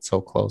because it's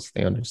so close.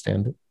 They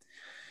understand it.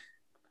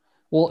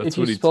 Well, That's if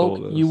you what he spoke,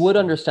 told you us. would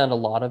understand a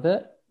lot of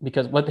it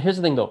because. But here's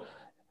the thing, though.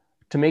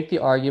 To make the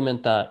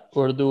argument that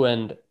Urdu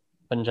and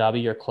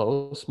Punjabi are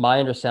close, my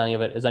understanding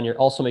of it is then you're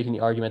also making the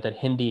argument that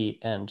Hindi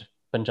and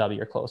Punjabi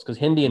are close because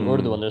Hindi and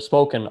Urdu, when they're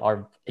spoken,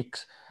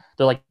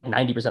 they're like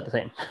 90% the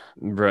same.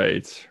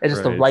 Right. It's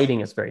just the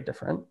writing is very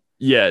different.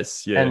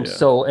 Yes. Yeah. And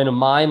so in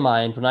my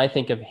mind, when I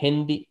think of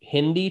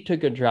Hindi to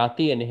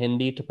Gujarati and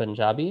Hindi to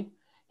Punjabi,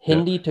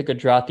 Hindi to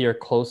Gujarati are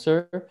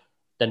closer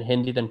than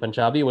Hindi than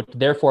Punjabi, which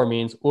therefore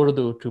means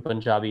Urdu to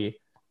Punjabi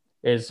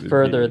is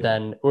further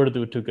than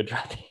Urdu to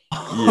Gujarati.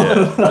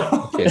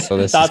 Yeah. Okay, so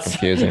this is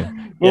confusing.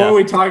 What are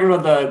we talking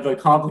about? The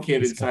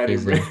complicated side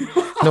of it.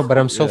 No, but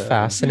I'm so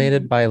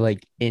fascinated by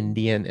like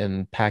Indian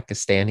and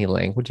Pakistani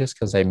languages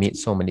because I meet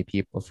so many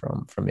people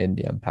from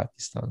India and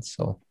Pakistan.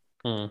 So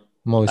I'm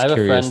always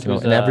curious to know.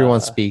 And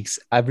everyone speaks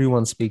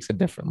a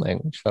different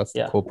language. That's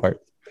the cool part.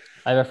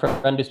 I have a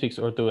friend who speaks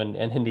Urdu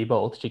and Hindi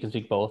both. She can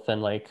speak both,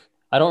 and like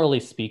I don't really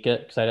speak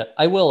it because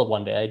I will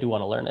one day. I do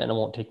want to learn it, and it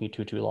won't take me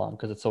too long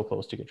because it's so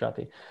close to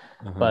Gujarati.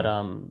 But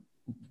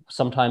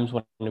sometimes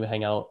when we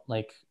hang out,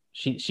 like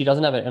she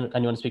doesn't have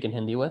anyone to speak in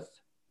Hindi with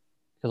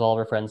because all of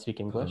her friends speak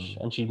English,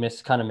 and she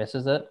kind of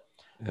misses it.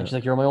 And she's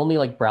like, "You're my only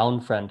like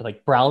brown friend,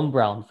 like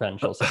brown friend."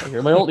 She'll say,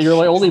 "You're my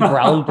only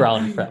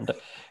brown friend."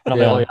 And I'm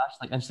like, "Oh yeah."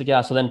 She's like,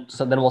 "Yeah." So then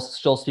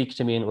she'll speak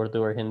to me in Urdu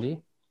or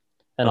Hindi,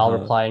 and I'll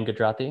reply in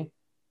Gujarati,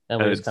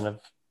 and we just kind of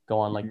go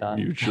on like that.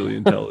 Mutually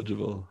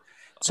intelligible.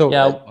 So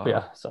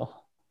So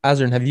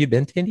Azrin, have you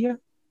been to India?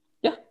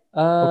 Yeah.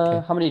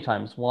 How many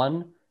times?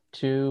 1,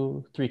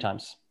 2, 3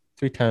 times.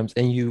 3 times,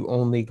 and you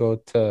only go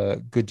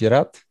to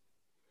Gujarat?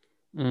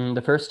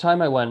 The first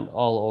time I went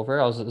all over,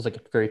 it was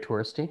like very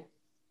touristy.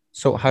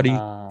 So how do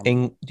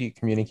you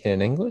communicate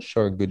in English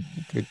or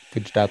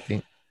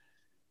Gujarati?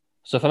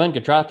 So if I'm in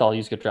Gujarat, I'll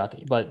use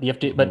Gujarati, but you have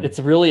to. But it's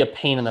really a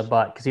pain in the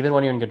butt because even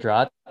when you're in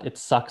Gujarat, it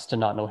sucks to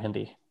not know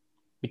Hindi.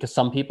 Because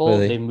some people,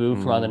 they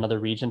move from another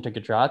region to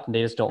Gujarat and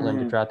they just don't learn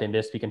Gujarati and they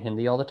just speak in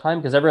Hindi all the time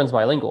because everyone's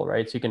bilingual,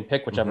 right? So you can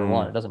pick whichever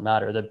one. It doesn't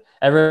matter.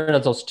 Everyone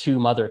has those 2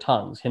 mother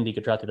tongues, Hindi,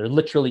 Gujarati. They're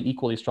literally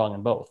equally strong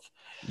in both.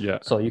 Yeah.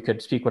 So you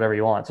could speak whatever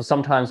you want. So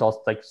sometimes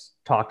I'll like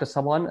talk to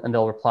someone and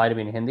they'll reply to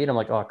me in Hindi and I'm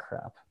like, oh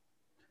crap.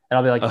 And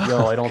I'll be like,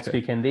 yo, I don't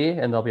speak Hindi.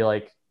 And they'll be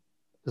like,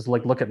 just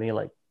like look at me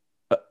like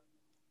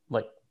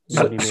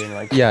what do you mean?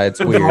 Like, yeah,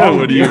 it's weird.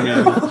 What do you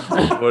mean?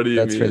 What do you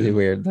That's mean? really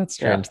weird. That's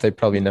strange. They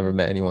probably never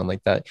met anyone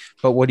like that.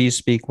 But what do you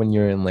speak when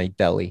you're in like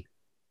Delhi?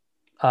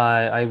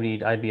 I'd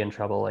be in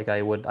trouble. Like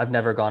I've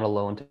never gone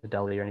alone to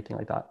Delhi or anything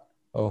like that.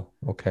 Oh,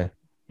 okay.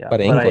 Yeah, but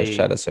English,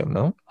 I'd assume,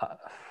 no?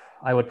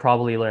 I would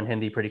probably learn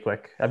Hindi pretty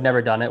quick. I've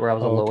never done it where I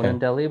was alone in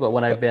Delhi, but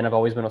when I've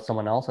always been with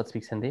someone else that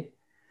speaks Hindi.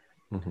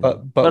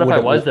 But if I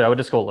was there, I would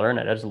just go learn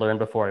it. I just learned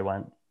before I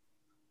went.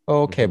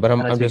 Oh, okay, but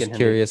I'm just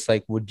curious.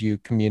 Like, would you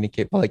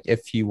communicate? Like,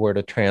 if you were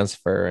to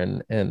transfer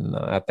and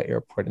at the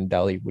airport in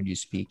Delhi, would you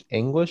speak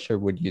English or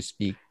would you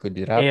speak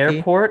Gujarati?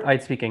 Airport,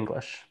 I'd speak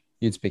English.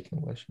 You'd speak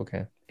English,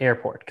 okay.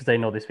 Airport, because they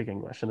know they speak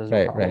English and there's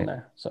no problem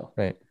there. So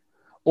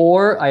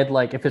or I'd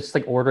like if it's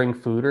like ordering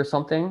food or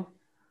something,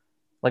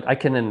 like I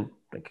can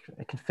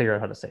figure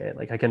out how to say it.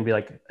 Like I can be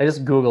like I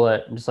just Google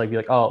it and just like be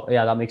like, oh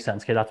yeah, that makes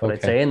sense. Okay, that's what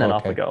I'd say, and then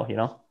off we go. You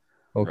know.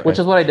 Okay. Which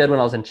is what I did when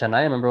I was in Chennai.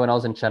 I remember when I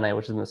was in Chennai,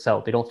 which is in the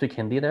south, they don't speak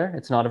Hindi there.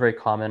 It's not a very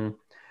common,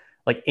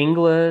 like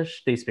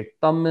English. They speak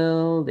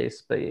Tamil. They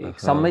speak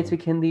some might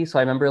speak Hindi. So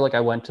I remember like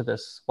I went to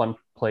this one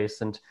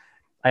place and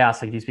I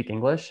asked like, "Do you speak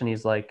English?" And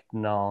he's like,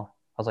 "No."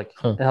 I was like,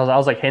 I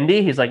was like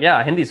Hindi. He's like,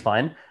 "Yeah, Hindi's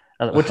fine,"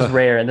 which is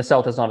rare. In the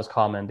south, it's not as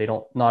common.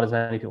 Not as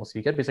many people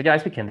speak it. But he's like, "Yeah, I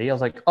speak Hindi." I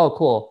was like, "Oh,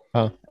 cool."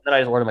 And then I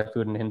just ordered my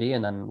food in Hindi,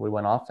 and then we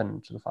went off,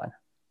 and it was fine.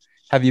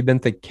 Have you been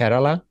to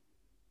Kerala?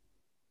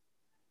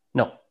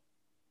 No.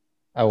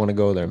 I want to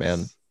go there,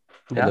 man.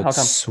 Yeah, it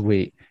looks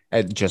sweet.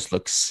 It just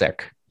looks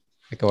sick.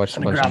 Like I watched a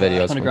bunch of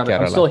videos from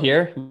Kerala. I'm still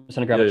here. I'm just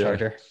gonna grab a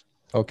charger.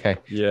 Okay.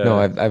 Yeah. No,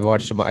 I've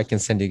watched them. I can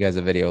send you guys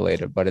a video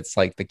later, but it's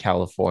like the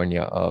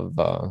California of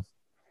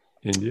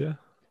India.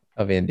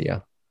 Yeah,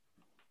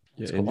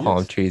 it's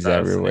palm trees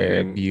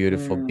everywhere,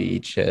 beautiful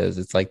beaches.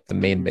 It's like the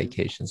main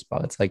vacation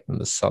spot. It's like in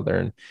the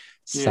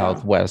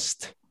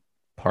southwest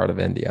part of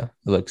India.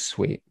 It looks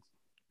sweet.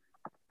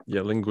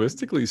 Yeah,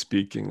 linguistically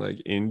speaking,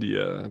 like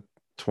India,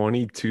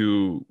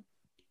 22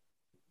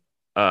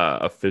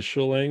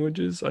 official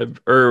languages. I'll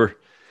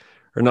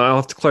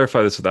have to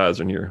clarify this with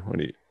Azrin here.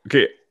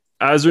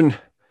 Azrin,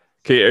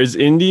 is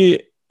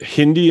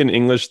Hindi and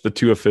English the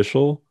 2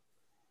 official?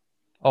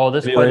 Oh,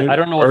 this part, I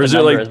don't know what or is the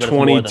it number like is,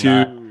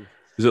 22?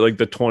 Is it like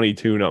the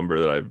 22 number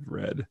that I've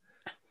read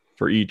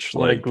for each?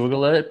 I'm gonna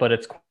Google it, but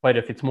it's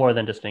it's more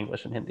than just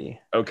English and Hindi.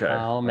 Okay.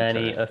 How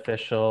many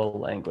official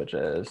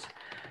languages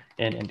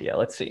in India?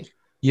 Let's see.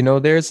 You know,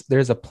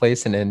 there's a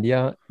place in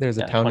India. There's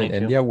a town 22.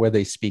 In India where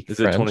they speak French.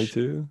 Is it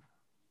 22?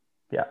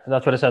 Yeah,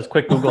 that's what it says.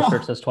 Quick Google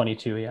search says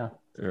 22. Yeah.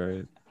 All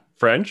right.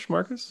 French,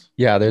 Marcus?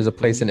 Yeah, there's a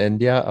place in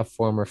India, a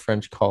former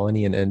French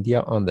colony in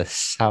India on the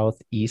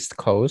southeast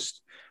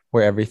coast,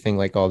 where everything,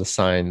 like all the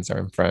signs, are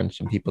in French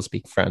and people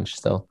speak French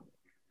still.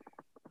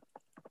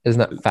 Isn't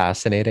that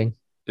fascinating?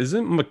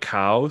 Isn't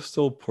Macau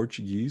still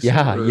Portuguese?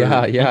 Yeah, or-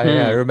 yeah, yeah,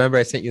 yeah. Mhm. Remember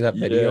I sent you that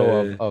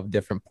video Yeah. of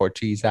different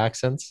Portuguese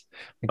accents?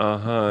 Like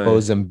Uh-huh.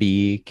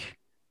 Mozambique,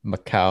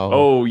 Macau.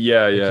 Oh,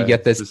 yeah, Like yeah. you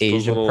get this Just those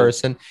Asian little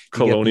person, you get these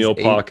colonial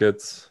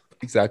pockets.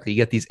 exactly. You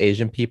get these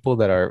Asian people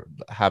that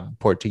have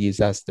Portuguese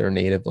as their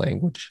native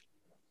language.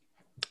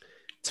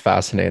 It's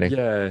fascinating.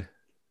 Yeah.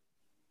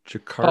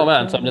 Jakarta. Oh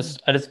man, so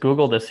I just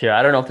Googled this here.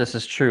 I don't know if this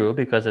is true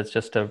because it's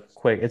just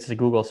it's a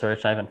Google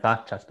search. I haven't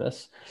fact checked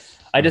this.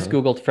 I just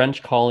Googled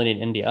French colony in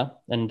India,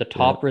 and the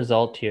top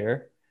result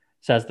here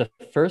says the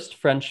first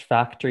French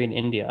factory in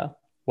India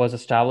was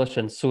established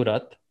in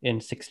Surat in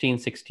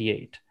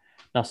 1668.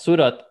 Now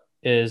Surat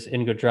is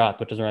in Gujarat,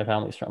 which is where my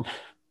family's from.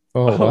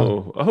 Oh,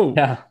 wow. Oh,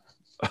 Yeah.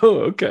 oh,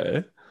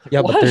 okay.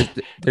 Yeah, What?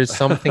 but there's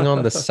something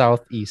on the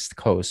southeast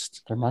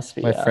coast. There must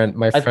be. My yeah. friend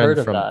I've heard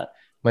of from that.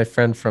 my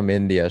friend from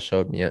India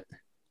showed me it.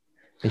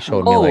 He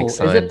showed me Oh, like is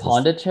signs. it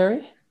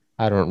Pondicherry?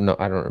 I don't know.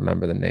 I don't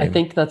remember the name. I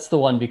think that's the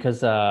one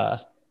because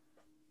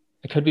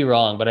I could be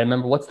wrong, but I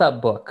remember what's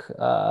that book?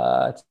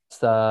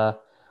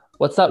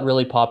 What's that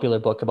really popular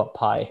book about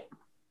pie?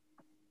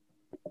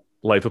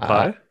 Life of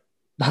Pi?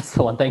 That's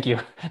the one. Thank you.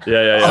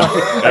 Yeah.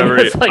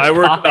 Sorry. It's like I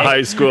worked at pie.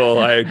 high school.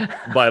 I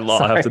by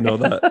law have to know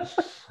Sorry.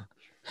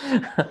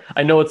 that.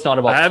 I know it's not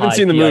about. I haven't pie,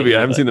 seen the movie. PIE,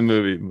 I haven't but- seen the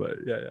movie, but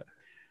yeah.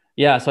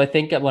 Yeah, so I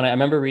think when I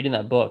remember reading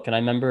that book, and I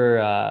remember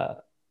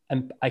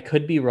I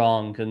could be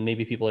wrong, and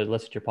maybe people would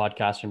listen to your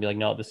podcast and be like,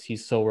 "No,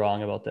 he's so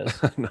wrong about this."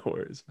 No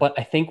worries. But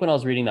I think when I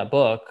was reading that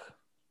book,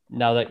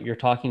 now that you're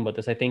talking about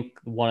this, I think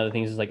one of the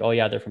things is like, oh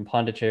yeah, they're from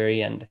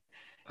Pondicherry, and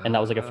that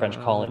was like a French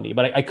colony.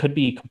 But I could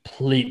be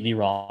completely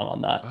wrong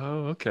on that.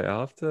 Oh, okay.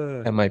 I'll have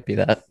to. That might be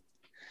that.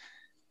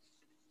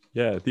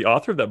 Yeah, the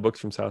author of that book's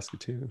from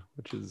Saskatoon,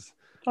 which is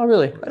Oh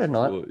really? I didn't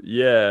know that. cool.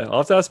 Yeah, I'll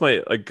have to ask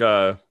my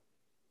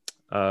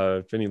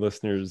if any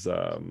listeners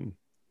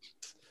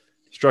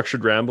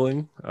Structured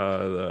Rambling,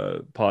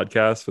 the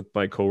podcast with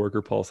my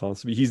coworker Paul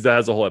Sonsby. He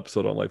has a whole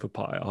episode on Life of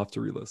Pi. I'll have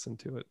to re-listen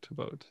to it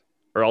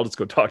or I'll just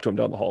go talk to him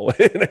down the hallway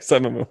next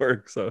time I'm at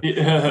work. So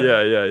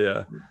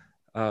yeah.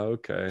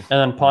 Okay. And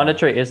then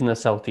Pondicherry is in the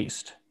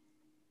southeast.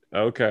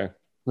 Okay.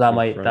 That So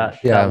might French.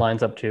 Yeah. that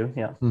lines up too.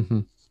 Yeah. Mm-hmm.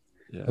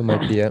 Yeah. That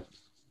might be it.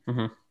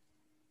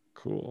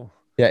 Cool.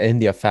 Yeah,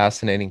 India,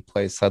 fascinating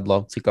place. I'd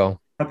love to go.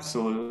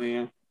 Absolutely.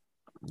 Yeah.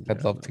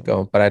 I'd love to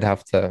go, but I'd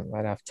have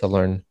to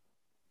learn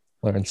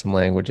some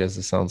languages.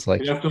 It sounds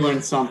like. You have to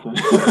learn something.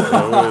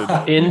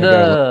 In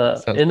Yeah,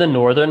 the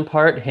northern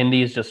part,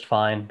 Hindi is just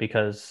fine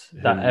because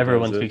Hindi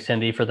everyone does it. speaks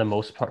Hindi for the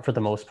most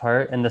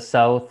part. In the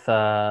south,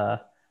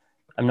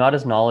 I'm not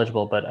as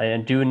knowledgeable, but I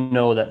do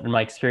know that in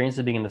my experience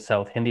of being in the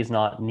south, Hindi is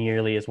not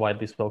nearly as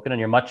widely spoken, and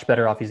you're much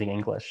better off using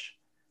English.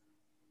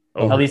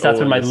 At least that's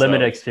been my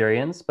limited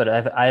experience, but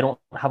I don't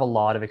have a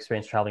lot of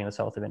experience traveling in the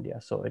south of India,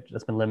 so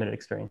it's been limited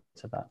experience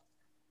of that.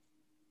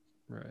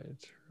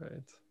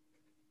 Right.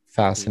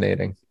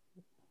 Fascinating.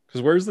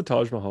 Because where's the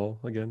Taj Mahal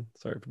again?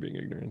 Sorry for being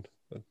ignorant.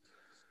 But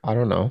I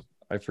don't know.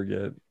 I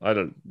forget.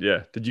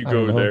 Yeah. Did you I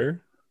don't go know.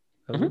 there?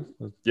 Mhm.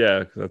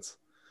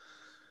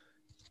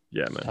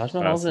 Yeah, man. Taj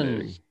Mahal's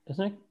Fascinating.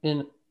 isn't it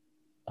in?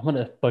 I'm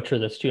gonna butcher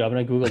this too. I'm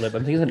gonna Google it,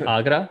 but I think it's in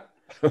Agra.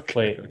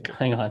 Okay, Wait,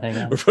 hang on.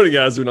 We're putting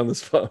Azrin on the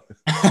spot.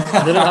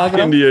 Is it in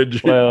Agra? India.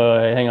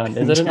 Wait, hang on.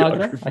 Is it in Agra?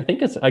 Geography. I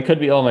think I could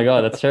be. Oh my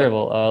God, that's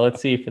terrible.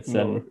 Let's see if it's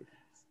No. in.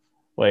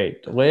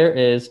 Wait, where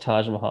is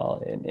Taj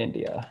Mahal in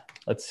India?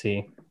 Let's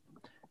see.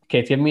 Okay,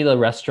 it's giving me the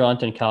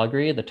restaurant in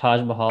Calgary, the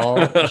Taj Mahal.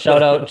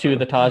 Shout out to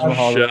the Taj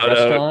Mahal Shout out.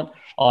 restaurant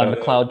on Shout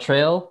out. McLeod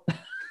Trail.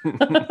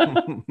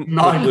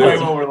 Not quite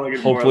what we're looking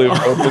for. Hopefully though.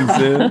 it opens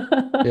soon.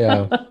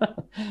 Yeah.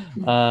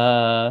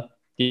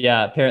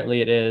 Yeah,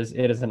 apparently it is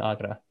in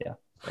Agra. Yeah.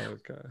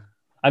 Okay.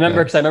 I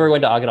remember Nice. we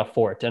went to Agra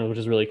Fort, and which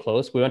is really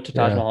close. We went to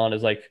Taj Yeah. Mahal, and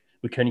it's like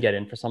we couldn't get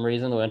in for some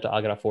reason. We went to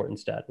Agra Fort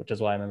instead, which is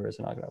why I remember it's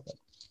in Agra.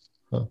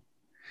 But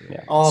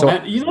Oh So-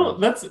 man,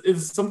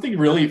 it's something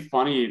really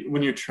funny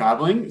when you're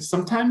traveling.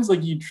 Sometimes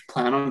like you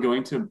plan on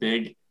going to a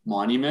big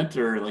monument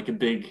or like a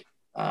big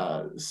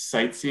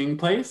sightseeing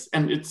place,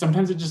 and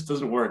sometimes it just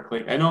doesn't work.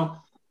 Like I know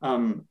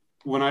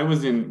when I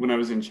was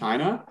in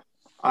China,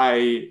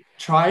 I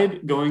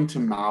tried going to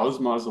Mao's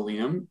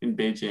mausoleum in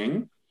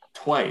Beijing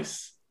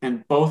twice,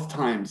 and both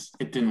times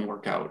it didn't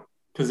work out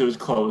because it was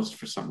closed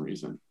for some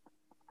reason.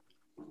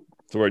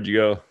 So where'd you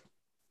go?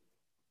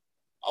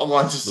 Oh,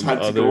 I just Some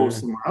had to go other-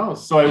 somewhere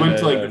else. So I went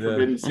to like Yeah, the yeah.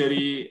 Forbidden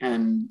City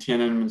and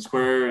Tiananmen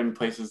Square and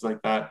places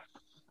like that.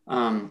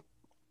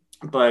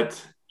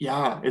 But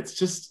yeah, it's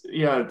just,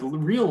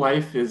 real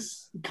life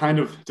is kind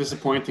of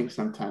disappointing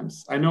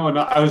sometimes. I know, and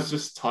I was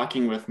just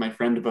talking with my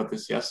friend about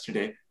this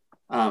yesterday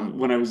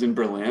when I was in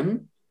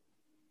Berlin.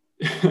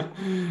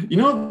 You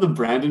know the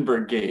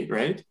Brandenburg Gate,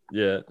 right?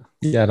 Yeah.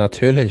 Yeah,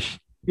 natürlich.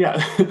 Yeah.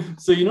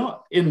 So,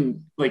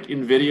 in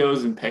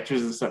videos and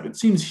pictures and stuff, it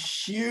seems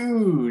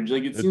huge.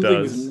 Like it seems like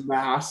does. this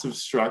massive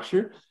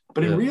structure.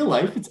 but in Yeah. real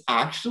life, it's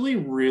actually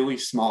really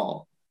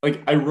small.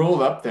 Like I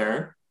rolled up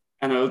there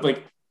and I was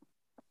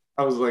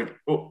like,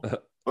 oh,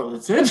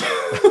 that's it. Like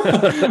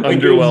it was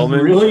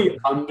Underwhelming. really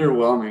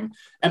underwhelming.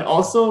 And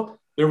also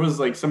there was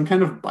like some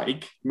kind of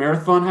bike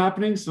marathon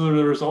happening. So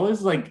there was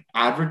always like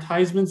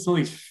advertisements, all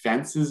these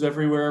fences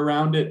everywhere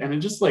around it. And it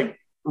just like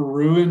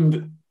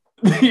ruined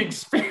the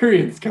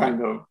experience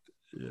kind of.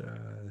 Yeah.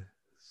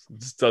 It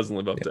just doesn't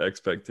live up to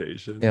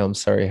expectation. Yeah, I'm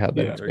sorry how that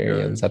Yeah.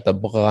 experience at the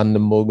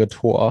Brandenburger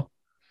Tor.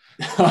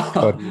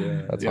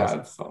 Yeah. That's Yeah, awesome.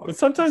 it's all, But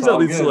sometimes it's that all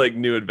leads to good. like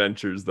new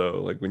adventures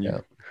though, like when you Yeah.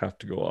 have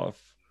to go off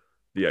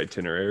the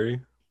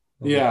itinerary.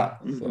 Yeah.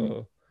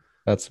 So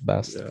That's the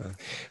best. yeah.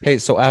 Hey,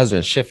 so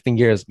Azrin, shifting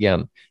gears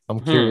again, I'm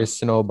Hmm. curious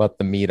to know about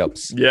the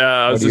meetups. Yeah,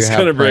 I What was do you just have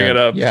gonna bring it planned?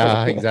 up.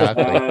 Yeah,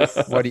 exactly.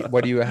 Yes.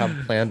 What do you have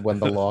planned when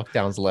the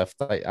lockdowns lift?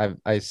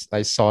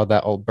 I saw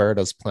that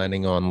Alberta's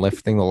planning on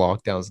lifting the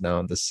lockdowns now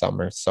in this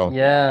summer. So are you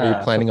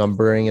Yeah. planning on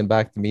bringing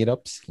back the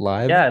meetups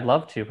live? Yeah, I'd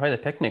love to. Probably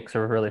the picnics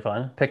are really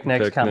fun.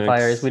 Picnics, Picnics.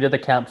 campfires. We did the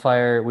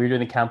campfire. We were doing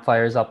the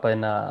campfires up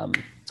in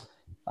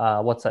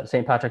what's that?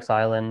 St. Patrick's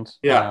Island.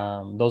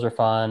 Yeah. Those are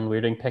fun. We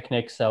were doing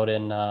picnics out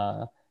in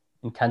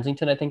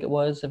Kensington, I think it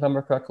was, if I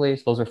remember correctly.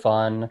 So those are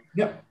fun.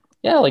 Yep.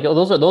 Yeah, like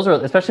those are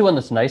especially when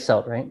it's nice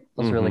out, right?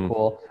 Those are really Mhm.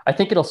 cool. I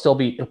think it'll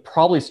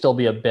probably still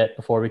be a bit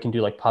before we can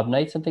do like pub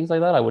nights and things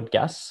like that, I would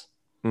guess.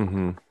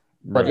 Mhm.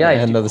 But Right. yeah, I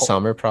End do of the hope-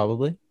 summer,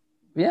 probably.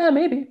 Yeah,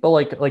 maybe. But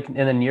like in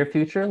the near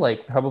future,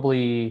 like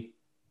probably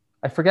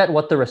I forget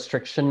what the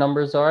restriction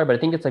numbers are, but I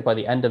think it's like by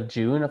the end of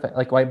June.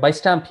 Like by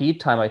Stampede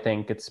time, I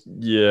think it's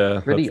Yeah,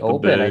 pretty that's the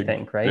open, I big,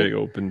 think, right? big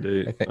open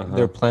date. I think Uh-huh.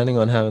 they're planning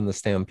on having the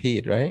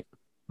Stampede, right?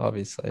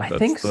 Obviously. I That's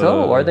think so.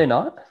 the- Are they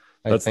not?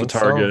 I That's the think so.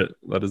 target.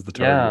 That is the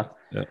target.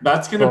 Yeah.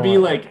 That's gonna So, be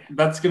like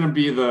that's gonna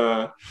be the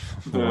Oh,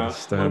 what can you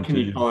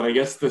Stampede. call it? I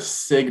guess the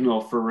signal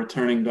for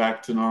returning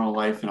back to normal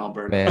life in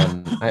Alberta.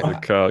 Man, The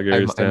Calgary I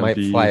might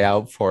Stampede. fly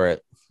out for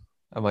it.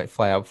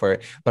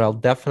 But I'll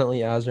definitely,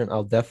 Azrin,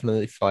 I'll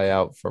definitely fly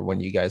out for when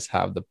you guys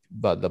have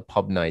the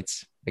pub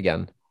nights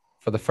again.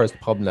 For the first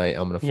pub night,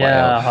 I'm gonna fly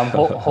Yeah, out.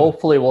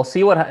 hopefully we'll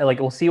see what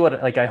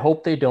I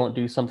hope they don't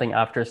do something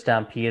after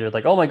Stampede or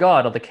like, oh my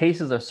God, all the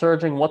cases are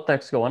surging. What the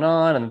heck's going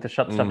on? And they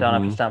shut stuff down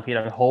after Mhm. Stampede.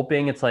 I'm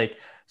hoping it's like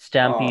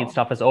Stampede Oh.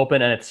 stuff is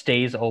open and it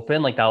stays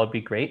open. Like that would be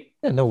great.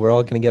 Yeah, no, we're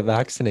all gonna get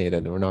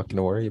vaccinated. We're not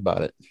gonna worry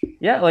about it.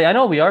 Yeah, like I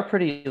know we are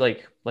pretty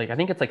like I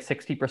think it's like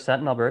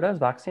 60% in Alberta is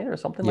vaccinated or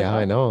something like Yeah, that.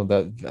 I know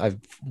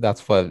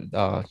that's what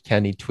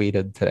Kenny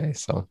tweeted today.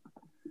 So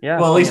Yeah,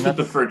 Well, at so, I least mean, with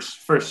the that's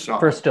first shot.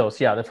 first dose.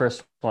 Yeah, the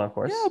first one, of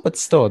course. yeah, but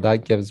still,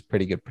 that gives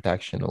pretty good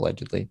protection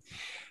allegedly.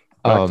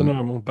 Back to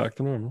normal. Back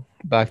to normal.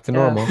 Back to Yeah,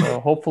 normal. so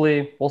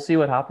hopefully we'll see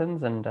what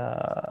happens, and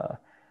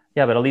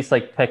yeah, but at least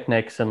like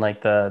picnics and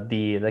like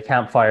the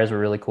campfires were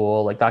really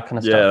cool, like that kind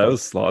of Yeah, stuff. that Like,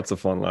 was lots of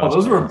fun last Oh,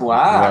 those were a time.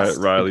 blast.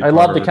 Riley I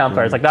love the Park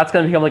campfires. and- Like that's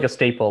gonna become like a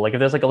staple. Like if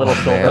there's like a little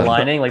Oh, silver man.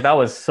 lining, like that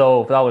was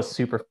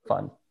super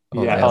fun.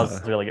 Oh, Yeah. That man.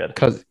 was really good.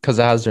 Because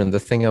Azrin, the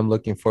thing I'm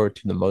looking forward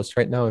to the most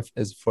right now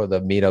is for the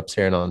meetups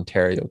here in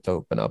Ontario to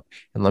open up.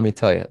 And let me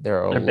tell you,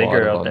 there are a They're lot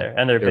bigger of out them. there,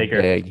 and they're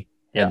bigger. big,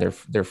 Yeah. and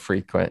they're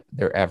frequent.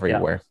 They're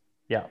everywhere.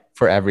 Yeah.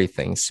 For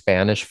everything.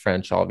 Spanish,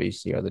 French,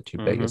 obviously, are the 2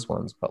 Mhm. biggest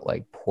ones, but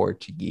like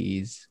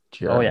Portuguese,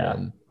 German. Oh, yeah.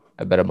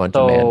 I bet a bunch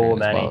of So Mandarin as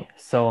many, well.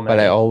 so But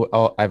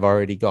many. I've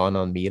already gone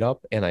on Meetup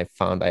and I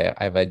found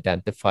I've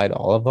identified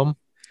all of them.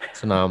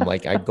 So now I'm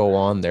like, I go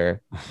on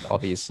there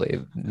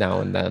obviously now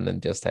and then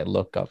and just I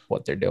look up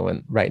what they're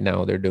doing. Right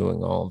now they're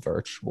doing all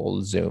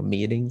virtual Zoom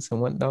meetings and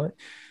whatnot,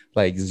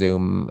 like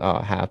Zoom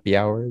happy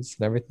hours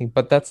and everything.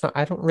 But that's not,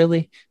 I don't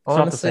really It's not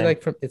the honestly same.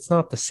 like it's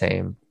not the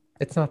same.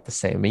 It's not the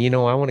same. And,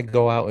 I want to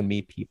go out and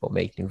meet people,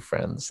 make new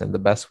friends. And the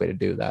best way to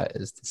do that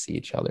is to see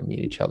each other, meet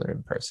each other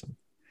in person.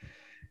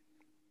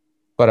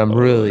 But I'm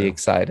really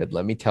excited.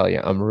 Let me tell you,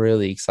 I'm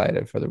really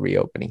excited for the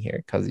reopening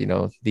here because,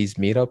 these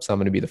meetups, I'm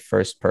going to be the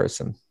first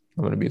person.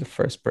 I'm going to be the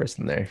first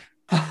person there.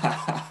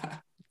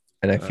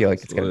 And I feel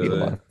like it's going to be a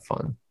lot of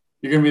fun.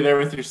 You're gonna be there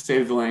with your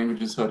Save the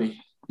Languages hoodie.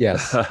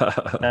 Yes,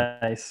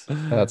 Nice.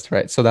 that's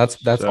right. So that's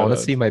Shout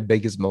honestly out. my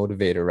biggest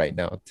motivator right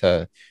now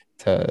to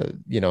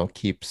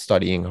keep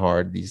studying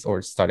hard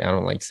I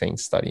don't like saying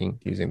studying,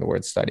 using the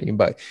word studying,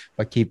 but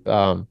keep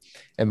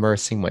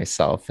immersing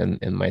myself in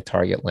my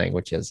target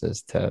languages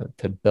is to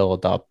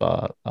build up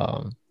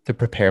to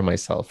prepare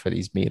myself for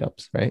these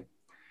meetups, right?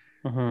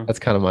 Mhm. That's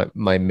kind of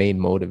my main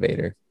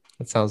motivator.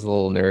 It sounds a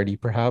little nerdy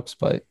perhaps,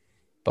 but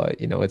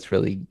it's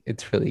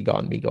really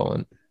gotten me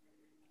going.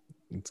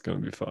 It's gonna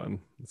be fun.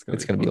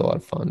 It's gonna be a lot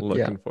of fun.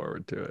 Looking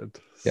forward to it.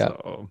 Yeah.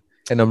 So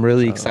And I'm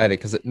really excited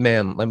because,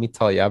 man, let me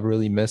tell you, I've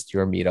really missed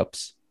your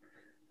meetups.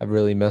 I've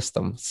really missed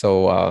them.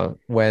 So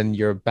when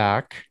you're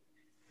back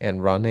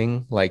and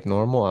running like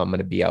normal, I'm going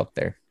to be out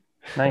there.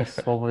 Nice.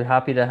 Well, we're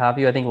happy to have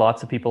you. I think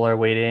lots of people are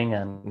waiting,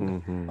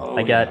 and mhm. Oh,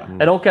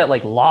 I don't get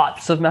like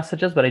lots of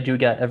messages, but I do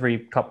get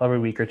every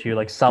week or two,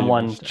 like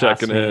someone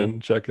checking asks me,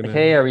 in. like,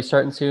 hey, are we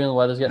starting soon? The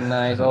weather's getting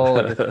nice. Oh,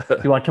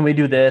 like, can we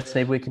do this?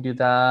 Maybe we can do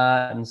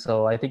that. And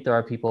so I think there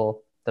are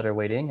people that are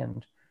waiting,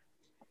 and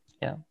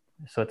yeah,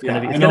 So it's Yeah,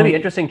 gonna be I it's gonna be know.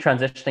 interesting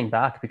transitioning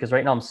back because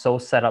right now I'm so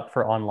set up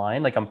for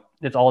online. Like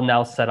it's all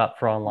now set up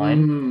for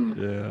online. Mm,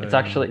 Yeah. It's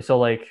actually so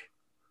like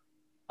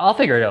I'll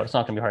figure it out. It's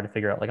not gonna be hard to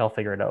figure out. Like I'll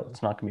figure it out.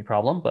 It's not gonna be a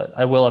problem. But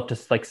I will have to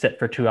like sit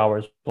for 2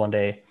 hours one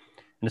day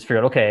and just figure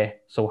out. Okay,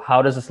 so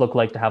how does this look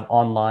like to have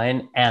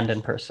online and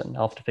in person?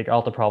 I'll have to figure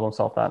out the problem,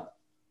 solve that.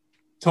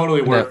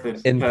 totally And worth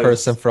it. in because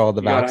person for all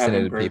the you gotta have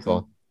in vaccinated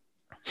people,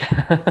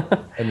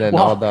 person. and then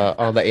Well,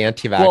 all the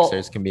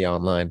anti-vaxxers can be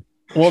online.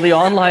 well, the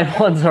online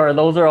ones are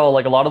those are all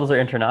like a lot of those are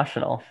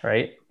international,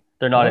 right?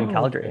 They're not in Oh,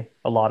 Calgary. okay.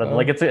 A lot of them. Oh.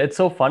 Like it's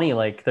so funny.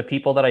 Like the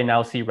people that I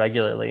now see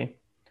regularly,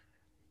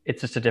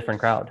 it's just a different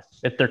crowd.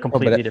 They're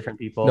completely different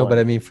people. No, but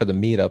I and- mean for the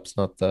meetups,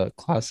 not the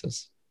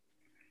classes.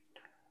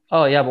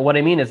 oh yeah, but what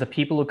I mean is the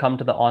people who come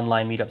to the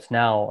online meetups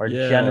now are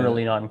Yeah.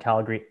 generally not in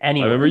Calgary I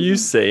anyway. remember you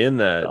saying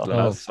that Oh.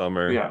 last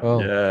summer. Yeah.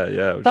 Oh.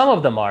 Yeah. which Some is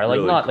of them are like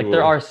really not like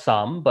there cool. are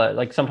some, but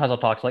like sometimes I'll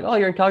talk to like, oh,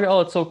 you're in Calgary. Oh,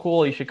 it's so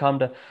cool. You should come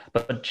to.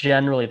 But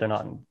generally, they're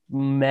not.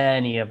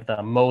 Many of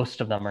them, most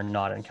of them are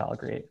not in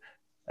Calgary.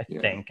 I Yeah.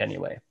 think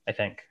anyway. I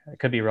think I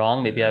could be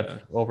wrong. Maybe Yeah.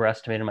 I've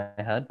overestimated my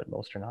head, but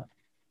most are not.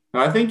 No,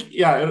 I think,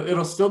 yeah,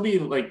 it'll still be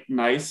like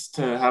nice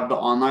to have the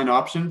online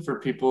option for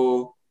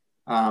people,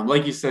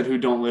 like you said, who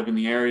don't live in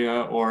the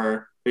area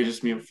or they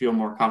just feel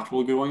more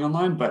comfortable going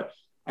online. But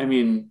I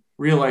mean,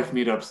 real life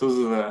meetups,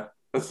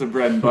 that's the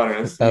bread and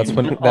butter. That's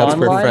where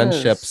Online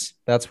friendships.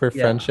 That's where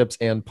yeah. friendships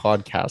and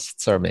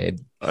podcasts are made.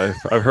 I've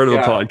heard of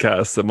Yeah. a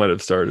podcast that might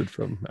have started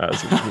from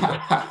as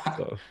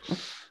so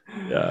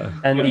yeah.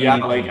 And But the, yeah,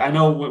 like I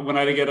know when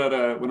I get out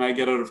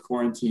of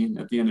quarantine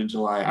at the end of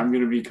July, I'm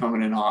gonna be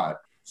coming in hot.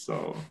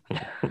 So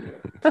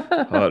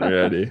Hot and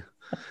ready.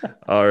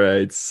 All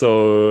right.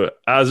 So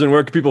Azrin,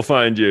 where can people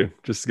find you?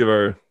 Just to give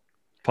our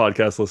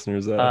podcast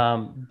listeners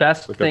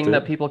best quick thing update.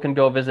 that people can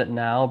go visit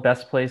now,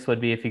 best place would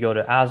be if you go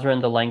to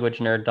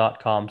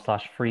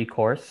azrinthelanguagenerd.com/free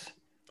course.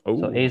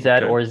 So AZ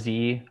or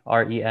Z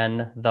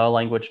REN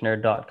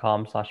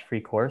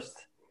thelanguagenerd.com/free course.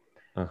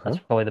 That's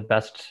probably the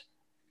best.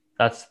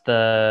 That's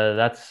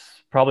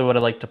probably what I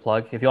like to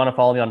plug. If you want to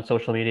follow me on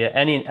social media,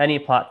 any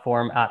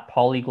platform at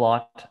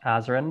Polyglot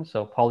Azrin.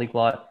 So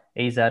Polyglot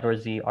AZ or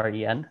Z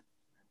REN.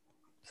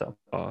 So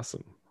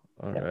awesome.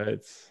 All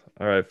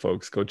right,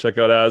 folks, go check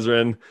out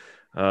Azrin.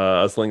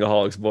 Us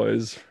Lingaholics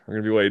boys, we're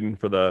gonna be waiting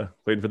for the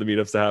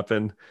meetups to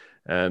happen.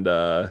 And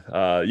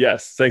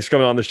yes, thanks for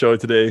coming on the show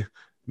today,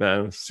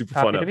 man. Super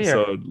Happy fun to be here.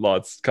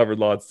 episode. Covered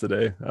lots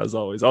today, as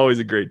always. Always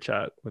a great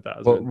chat with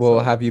Azrin. We'll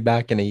have you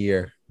back in a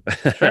year.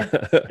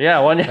 yeah,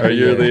 one our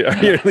yearly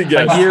guest.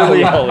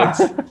 yearly.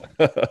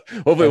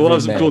 Hopefully, we'll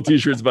have some cool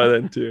T-shirts by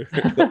then too.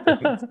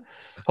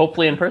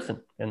 Hopefully in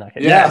person. In that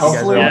case, Yeah, you guys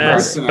hopefully are in on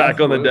person.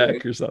 back on the Absolutely.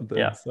 deck or something.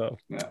 Yeah. So,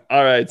 Yeah.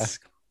 all right.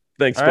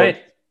 Thanks, All folks. right.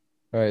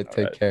 All right,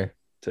 take care.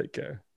 Take care.